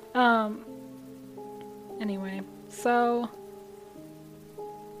 Anyway, so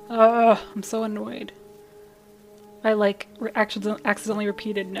I'm so annoyed. I like accidentally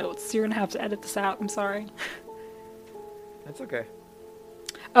repeated notes. You're gonna have to edit this out. I'm sorry. That's okay.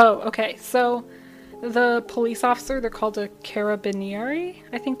 Oh, okay. So the police officer, they're called a carabinieri.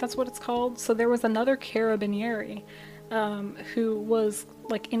 I think that's what it's called. So there was another carabinieri who was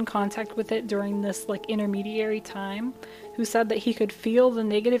like in contact with it during this like intermediary time, who said that he could feel the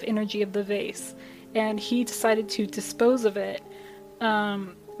negative energy of the vase, and he decided to dispose of it.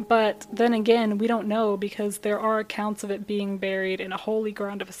 But then again, we don't know, because there are accounts of it being buried in a holy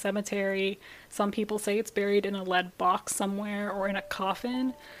ground of a cemetery. Some people say it's buried in a lead box somewhere or in a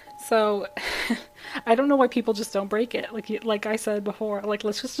coffin. So I don't know why people just don't break it. Like I said before, like,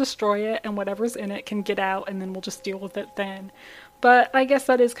 let's just destroy it and whatever's in it can get out, and then we'll just deal with it then. But I guess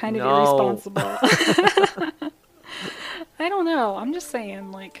that is kind of irresponsible. I don't know. I'm just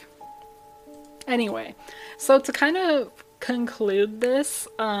saying, like... Anyway, so to kind of conclude this,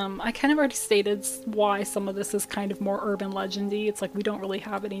 I kind of already stated why some of this is kind of more urban legendy. It's like we don't really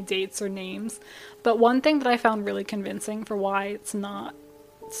have any dates or names. But one thing that I found really convincing for why it's not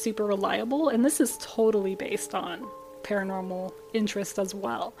super reliable, and this is totally based on paranormal interest as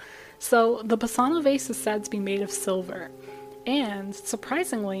well. So the Bassano vase is said to be made of silver. And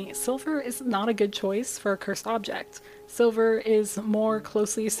surprisingly, silver is not a good choice for a cursed object. Silver is more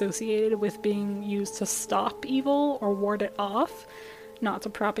closely associated with being used to stop evil or ward it off, not to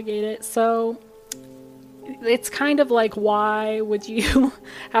propagate it. So it's kind of like, why would you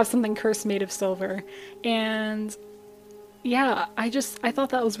have something cursed made of silver? And yeah, I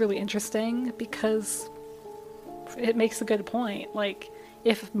thought that was really interesting, because it makes a good point. Like,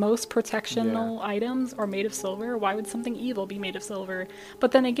 if most protectional items are made of silver, why would something evil be made of silver?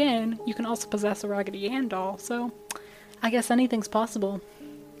 But then again, you can also possess a Raggedy Ann doll, so I guess anything's possible.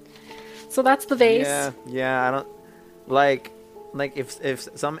 So that's the vase. Yeah. I don't like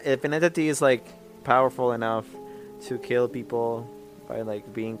if an entity is like powerful enough to kill people by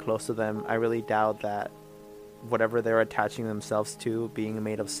like being close to them, I really doubt that whatever they're attaching themselves to, being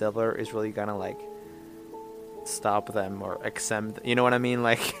made of silver, is really gonna like stop them or exempt. You know what I mean?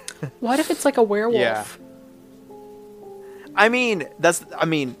 Like, what if it's like a werewolf? Yeah. I mean, that's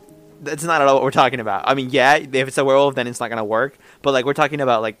not at all what we're talking about. I mean, yeah, if it's a werewolf, then it's not gonna work. But like, we're talking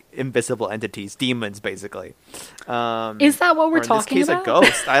about like invisible entities, demons, basically. Is that what we're talking about? In this case, a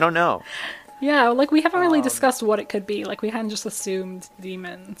ghost. I don't know. Yeah, like we haven't really discussed what it could be. Like we hadn't just assumed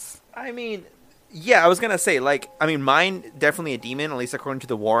demons. I mean, yeah, I was gonna say, like, I mean, mine definitely a demon, at least according to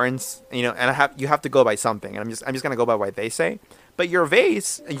the Warrens, you know. And you have to go by something, and I'm just gonna go by what they say. But your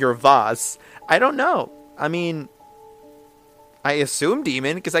vase, your vase, I don't know. I mean, I assume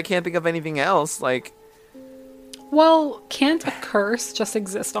demon because I can't think of anything else. Like, well, can't a curse just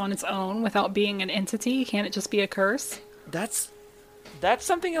exist on its own without being an entity? Can't it just be a curse? That's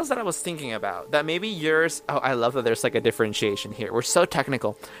something else that I was thinking about. That maybe yours. Oh, I love that there's like a differentiation here. We're so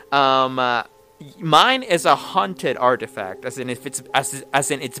technical. Mine is a haunted artifact, as in if it's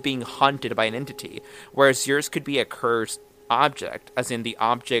as in it's being haunted by an entity, whereas yours could be a cursed object, as in the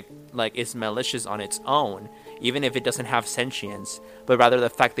object like is malicious on its own, even if it doesn't have sentience, but rather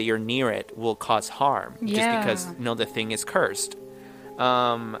the fact that you're near it will cause harm, just because the thing is cursed.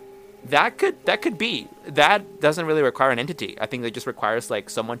 That could be. That doesn't really require an entity. I think it just requires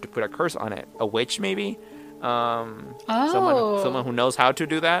like someone to put a curse on it. A witch, maybe. Someone who knows how to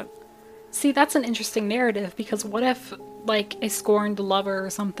do that. See, that's an interesting narrative, because what if like a scorned lover or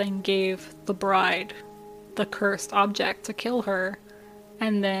something gave the bride the cursed object to kill her,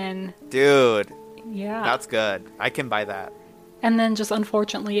 and then dude, yeah, that's good. I can buy that. And then just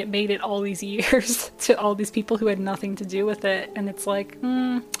unfortunately it made it all these years to all these people who had nothing to do with it, and it's like,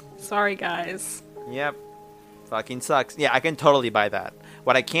 sorry guys. Yep. Fucking sucks. Yeah, I can totally buy that.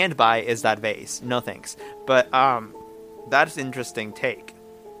 What I can't buy is that vase. No thanks. But that's an interesting take.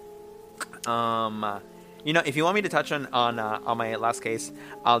 If you want me to touch on my last case,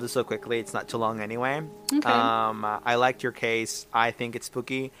 I'll do so quickly. It's not too long anyway. Okay. I liked your case. I think it's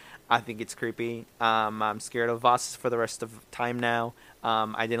spooky. I think it's creepy. I'm scared of Voss for the rest of time now.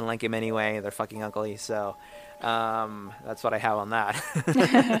 I didn't like him anyway. They're fucking ugly. So that's what I have on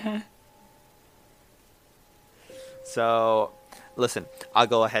that. So, listen, I'll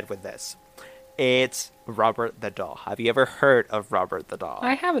go ahead with this. It's Robert the Doll. Have you ever heard of Robert the Doll?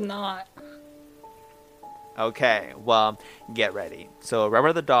 I have not. Okay, well, get ready. So,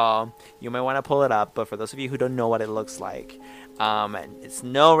 Robert the Doll, you might want to pull it up, but for those of you who don't know what it looks like, it's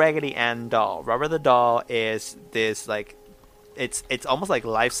no Raggedy Ann doll. Robert the Doll is this, like, it's almost like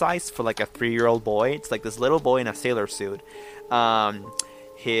life-size for, like, a 3-year-old boy. It's like this little boy in a sailor suit.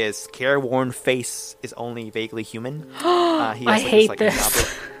 His careworn face is only vaguely human. I hate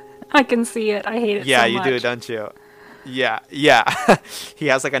this. I can see it. I hate it so much. Yeah, you do, don't you? Yeah. He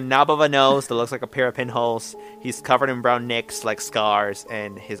has like a knob of a nose that looks like a pair of pinholes. He's covered in brown nicks, like scars,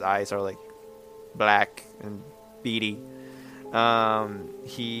 and his eyes are like black and beady.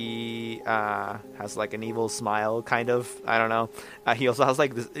 He has like an evil smile, kind of. I don't know. He also has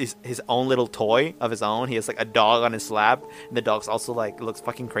like his own little toy of his own. He has like a dog on his lap, and the dog's also like looks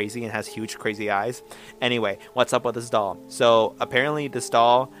fucking crazy and has huge crazy eyes. Anyway, what's up with this doll? So apparently this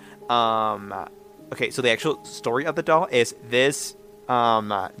doll, okay, so the actual story of the doll is this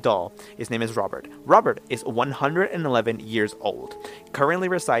doll. His name is Robert. Robert is 111 years old. Currently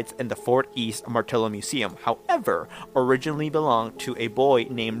resides in the Fort East Martello Museum. However, originally belonged to a boy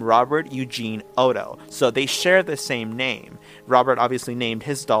named Robert Eugene Otto. So they share the same name. Robert obviously named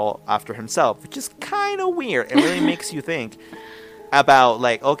his doll after himself, which is kind of weird. It really makes you think about,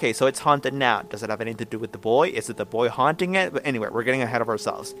 like, okay, so it's haunted now. Does it have anything to do with the boy? Is it the boy haunting it? But anyway, we're getting ahead of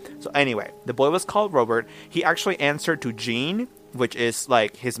ourselves. So anyway, the boy was called Robert. He actually answered to Gene, which is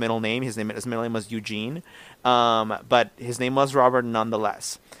like his middle name. His middle name was Eugene, but his name was Robert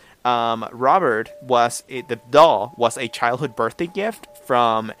nonetheless. The doll was a childhood birthday gift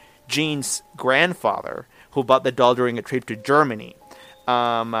from Gene's grandfather, who bought the doll during a trip to Germany.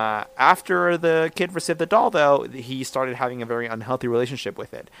 After the kid received the doll, though, he started having a very unhealthy relationship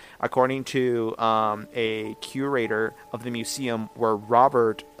with it. According to a curator of the museum where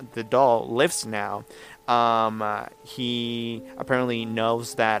Robert the doll lives now, He apparently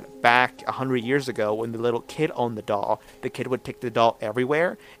knows that back 100 years ago, when the little kid owned the doll, the kid would take the doll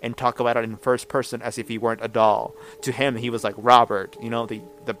everywhere and talk about it in first person as if he weren't a doll. To him, he was like Robert,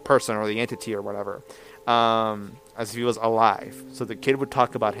 the person or the entity or whatever, as if he was alive. So the kid would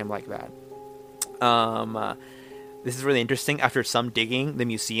talk about him like that. This is really interesting. After some digging, the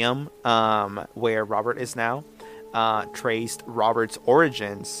museum where Robert is now traced Robert's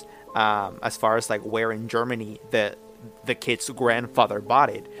origins. As far as like where in Germany the kid's grandfather bought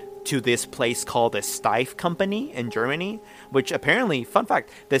it, to this place called the Steiff Company in Germany, which apparently, fun fact,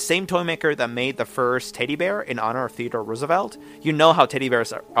 the same toy maker that made the first teddy bear in honor of Theodore Roosevelt. You know how teddy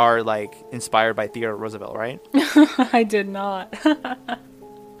bears are like inspired by Theodore Roosevelt, right? I did not.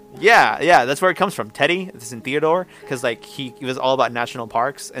 Yeah, that's where it comes from. Teddy, this is in Theodore, because like he was all about national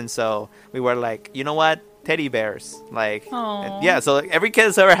parks, and so we were like, you know what? Teddy bears, like, yeah, so like, every kid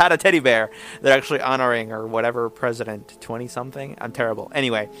that's ever had a teddy bear, they're actually honoring or whatever president, 20 something. I'm terrible.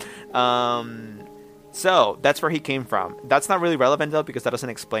 Anyway, so that's where he came from. That's not really relevant though, because that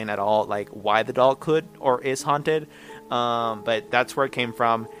doesn't explain at all like why the doll could or is haunted. But that's where it came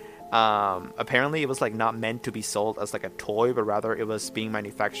from. Apparently it was like not meant to be sold as like a toy, but rather it was being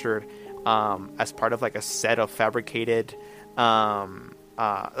manufactured as part of like a set of fabricated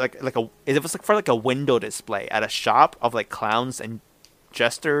it was like for like a window display at a shop of like clowns and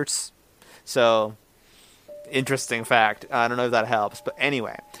jesters. So interesting fact. I don't know if that helps, but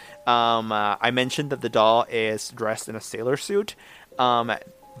anyway, I mentioned that the doll is dressed in a sailor suit.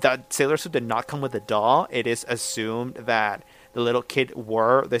 That sailor suit did not come with the doll. It is assumed that the little kid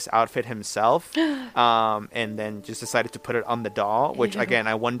wore this outfit himself, and then just decided to put it on the doll, which again,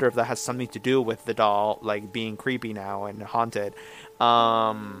 I wonder if that has something to do with the doll like being creepy now and haunted.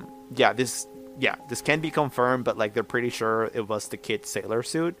 This can be confirmed, but like they're pretty sure it was the kid's sailor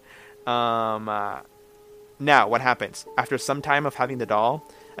suit. Now what happens after some time of having the doll?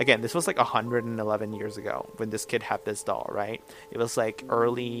 Again, this was like 111 years ago when this kid had this doll, right? It was like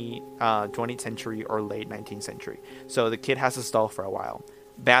early 20th century or late 19th century. So the kid has this doll for a while.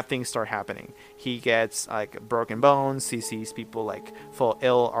 Bad things start happening. He gets like broken bones. He sees people like fall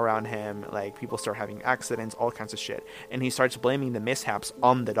ill around him. Like people start having accidents, all kinds of shit. And he starts blaming the mishaps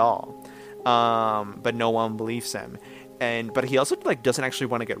on the doll. But no one believes him. But he also like doesn't actually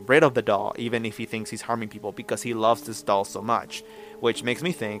want to get rid of the doll, even if he thinks he's harming people, because he loves this doll so much. Which makes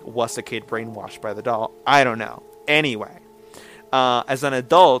me think, was the kid brainwashed by the doll? I don't know. Anyway, as an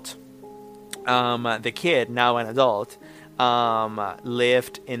adult, the kid, now an adult,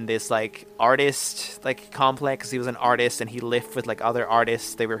 lived in this like artist like complex. He was an artist and he lived with like other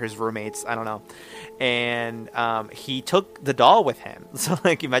artists. They were his roommates. I don't know. And he took the doll with him. So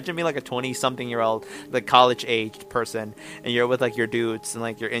like imagine being like a 20-something-year-old, like college-aged person, and you're with like your dudes and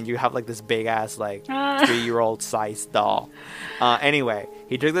like you have like this big ass like 3-year-old sized doll. Anyway,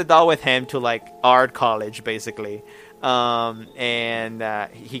 he took the doll with him to like art college basically. You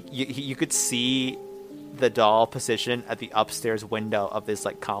could see the doll position at the upstairs window of this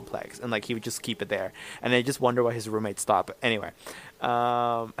like complex, and like he would just keep it there, and I just wonder why his roommates thought. But anyway,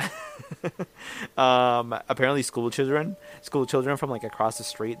 apparently school children from like across the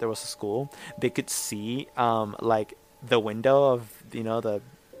street, there was a school, they could see like the window of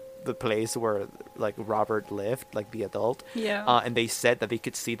the place where like Robert lived, like the adult, and they said that they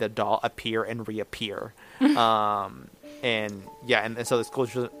could see the doll appear and reappear. And so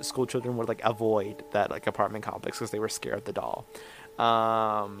the school children would like avoid that like apartment complex because they were scared of the doll.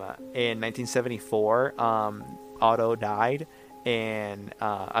 In 1974, Otto died, and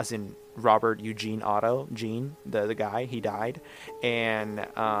as in Robert Eugene Otto, Gene, the guy, he died, and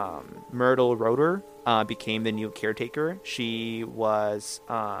Myrtle Roeder became the new caretaker. She was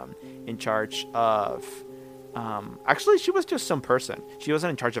in charge of. Actually, she was just some person. She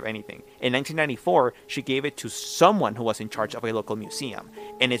wasn't in charge of anything. In 1994, she gave it to someone who was in charge of a local museum,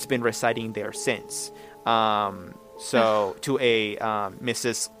 and it's been residing there since. So to a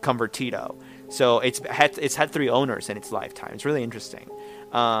Mrs. Convertito. So it's had 3 owners in its lifetime. It's really interesting.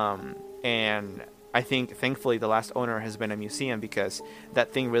 And I think, thankfully, the last owner has been a museum, because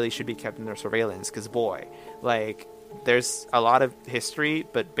that thing really should be kept under surveillance. Because, boy, like, there's a lot of history,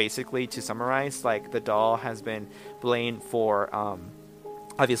 but basically, to summarize, like, the doll has been blamed for,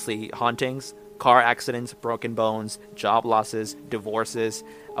 obviously, hauntings, car accidents, broken bones, job losses, divorces,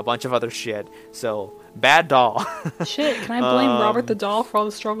 a bunch of other shit. So, bad doll. Shit, can I blame Robert the doll for all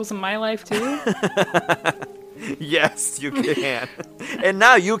the struggles in my life, too? Yes, you can. And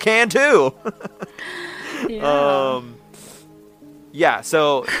now you can, too. Yeah. Yeah,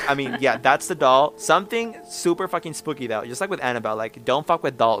 so I mean, yeah, that's the doll. Something super fucking spooky though, just like with Annabelle. Like, don't fuck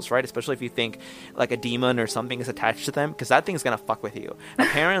with dolls, right? Especially if you think like a demon or something is attached to them, because that thing's gonna fuck with you.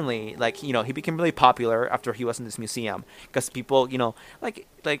 Apparently, like he became really popular after he was in this museum because people,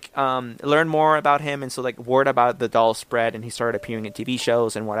 learn more about him, and so like word about the doll spread, and he started appearing in TV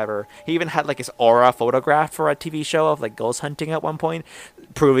shows and whatever. He even had like his aura photographed for a TV show of like ghost hunting at one point,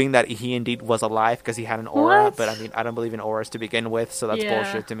 proving that he indeed was alive because he had an aura. What? But I mean, I don't believe in auras to begin with, so that's Yeah.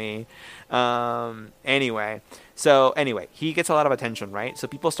 bullshit to me. Anyway, he gets a lot of attention, right? So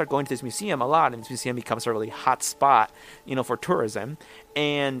people start going to this museum a lot, and this museum becomes a really hot spot, for tourism.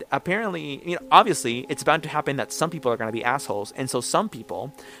 And apparently, obviously, it's bound to happen that some people are going to be assholes, and so some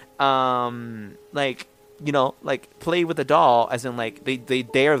people, play with the doll, as in like they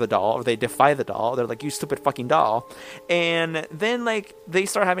dare the doll or they defy the doll. They're like, you stupid fucking doll. And then like they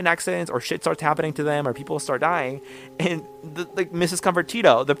start having accidents or shit starts happening to them or people start dying. And Mrs.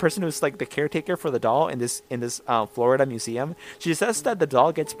 Convertito, the person who's like the caretaker for the doll in this Florida museum, she says that the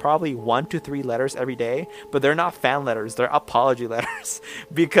doll gets probably 1 to 3 letters every day, but they're not fan letters, they're apology letters,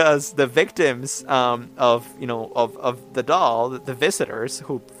 because the victims of the doll, the visitors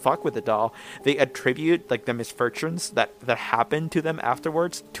who fuck with the doll, they attribute like the misfortunes that happen to them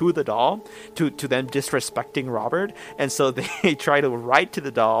afterwards to the doll, to them disrespecting Robert, and so they try to write to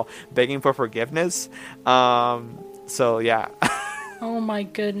the doll begging for forgiveness. So yeah. Oh my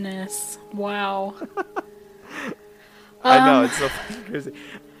goodness! Wow. I know, it's so fucking crazy.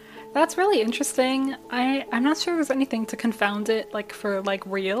 That's really interesting. I'm not sure there's anything to confound it like for like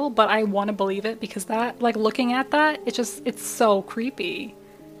real, but I want to believe it because that like looking at that, it's so creepy.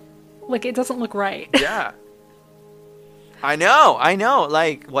 Like it doesn't look right. Yeah. I know.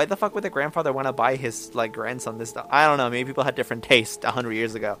 Like, why the fuck would the grandfather want to buy his like grandson this stuff? I don't know. Maybe people had different taste 100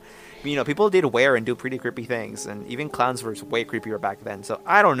 years ago. People did wear and do pretty creepy things, and even clowns were way creepier back then. So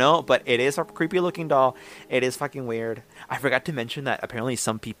I don't know, but it is a creepy looking doll. It is fucking weird. I forgot to mention that apparently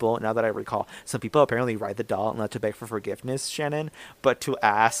some people, now that I recall, some people apparently ride the doll not to beg for forgiveness, Shannon, but to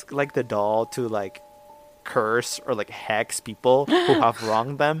ask like the doll to like curse or like hex people who have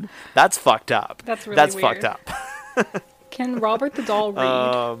wronged them. That's fucked up. That's really That's weird. fucked up. Can Robert the doll read?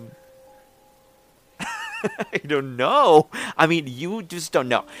 I don't know. I mean, you just don't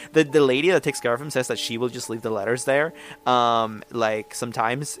know. The lady that takes care of him says that she will just leave the letters there, like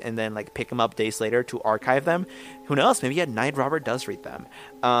sometimes, and then like pick them up days later to archive them. Who knows? Maybe at night Robert does read them.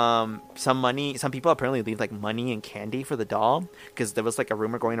 Some people apparently leave like money and candy for the doll because there was like a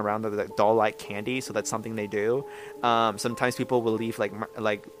rumor going around that the doll liked candy, so that's something they do. Sometimes people will leave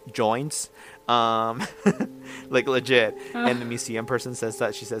like joints. Like legit. And the museum person says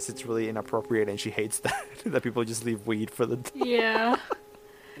that she says it's really inappropriate and she hates that that people just leave weed for the doll. Yeah.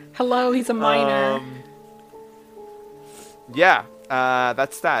 Hello, he's a minor. Yeah.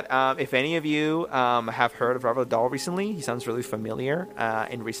 That's that. If any of you have heard of Robert the Doll recently, he sounds really familiar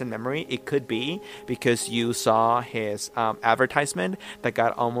in recent memory. It could be because you saw his advertisement that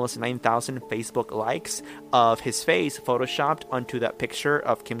got almost 9,000 Facebook likes of his face photoshopped onto that picture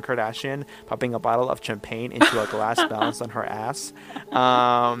of Kim Kardashian popping a bottle of champagne into a glass balanced on her ass.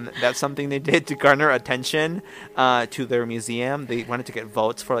 That's something they did to garner attention to their museum. They wanted to get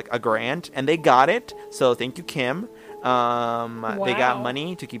votes for like a grant, and they got it. So thank you, Kim. They got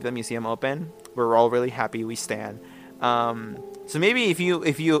money to keep the museum open. We're all really happy. We stand. So maybe if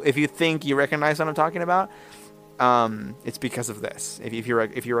you think you recognize what I'm talking about, it's because of this. If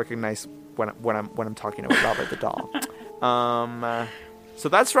you recognize when I'm talking about Robert the doll. So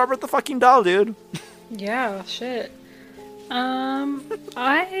that's Robert the fucking doll, dude. Yeah, shit.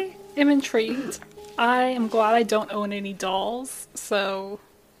 I am intrigued. I am glad I don't own any dolls, so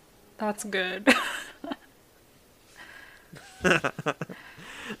that's good.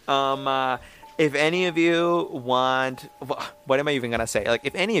 If any of you want, what am I even gonna say? Like,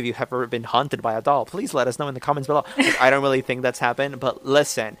 if any of you have ever been haunted by a doll, please let us know in the comments below. Like, I don't really think that's happened, but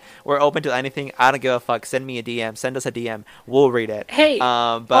listen, we're open to anything. I don't give a fuck. Send me a DM. Send us a DM. We'll read it. Hey,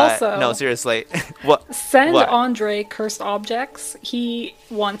 but also, no, seriously, what? Send what? Andre cursed objects. He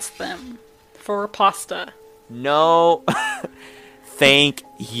wants them for pasta. No. Thank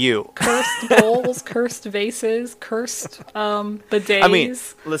you. Cursed bowls, cursed vases, cursed bidets. I mean,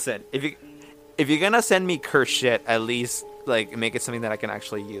 listen, if you're gonna send me cursed shit, at least like make it something that I can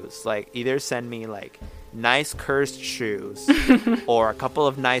actually use. Like either send me like nice cursed shoes or a couple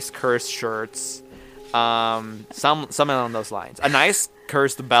of nice cursed shirts. Something along those lines. A nice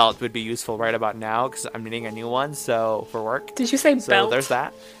cursed belt would be useful right about now because I'm needing a new one. So for work. Did you say so belt? There's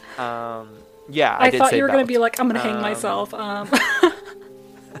that. Yeah, I did thought say you were belt. gonna be like, I'm gonna hang myself.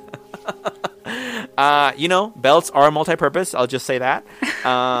 Belts are multi-purpose. I'll just say that.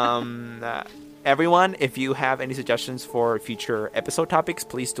 Everyone, if you have any suggestions for future episode topics,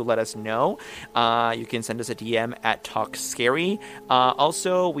 please do let us know. You can send us a DM at Talk Scary.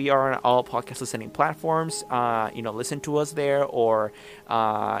 Also, we are on all podcast listening platforms. Listen to us there or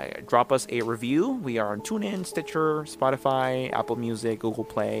drop us a review. We are on TuneIn, Stitcher, Spotify, Apple Music, Google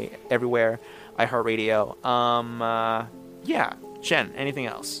Play, everywhere. iHeartRadio. Jen, anything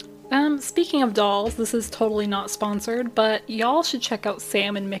else? Speaking of dolls, this is totally not sponsored, but y'all should check out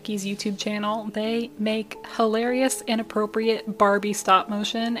Sam and Mickey's YouTube channel. They make hilarious, inappropriate Barbie stop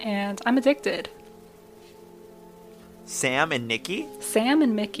motion, and I'm addicted. Sam and Nikki? Sam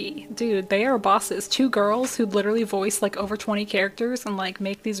and Mickey. Dude, they are bosses. Two girls who literally voice like over 20 characters and like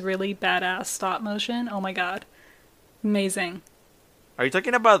make these really badass stop motion. Oh my god. Amazing. Are you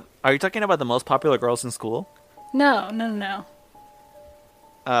talking about the most popular girls in school? No.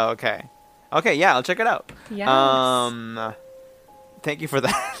 Oh, okay. Okay, yeah, I'll check it out. Yes. Thank you for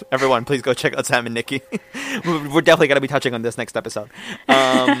that. Everyone, please go check out Sam and Nikki. We're definitely going to be touching on this next episode.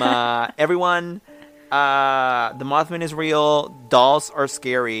 Everyone, the Mothman is real. Dolls are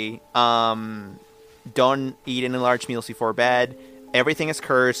scary. Don't eat any large meals before bed. Everything is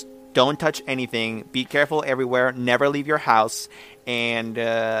cursed. Don't touch anything. Be careful everywhere. Never leave your house. And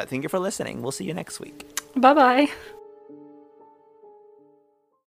thank you for listening. We'll see you next week. Bye-bye.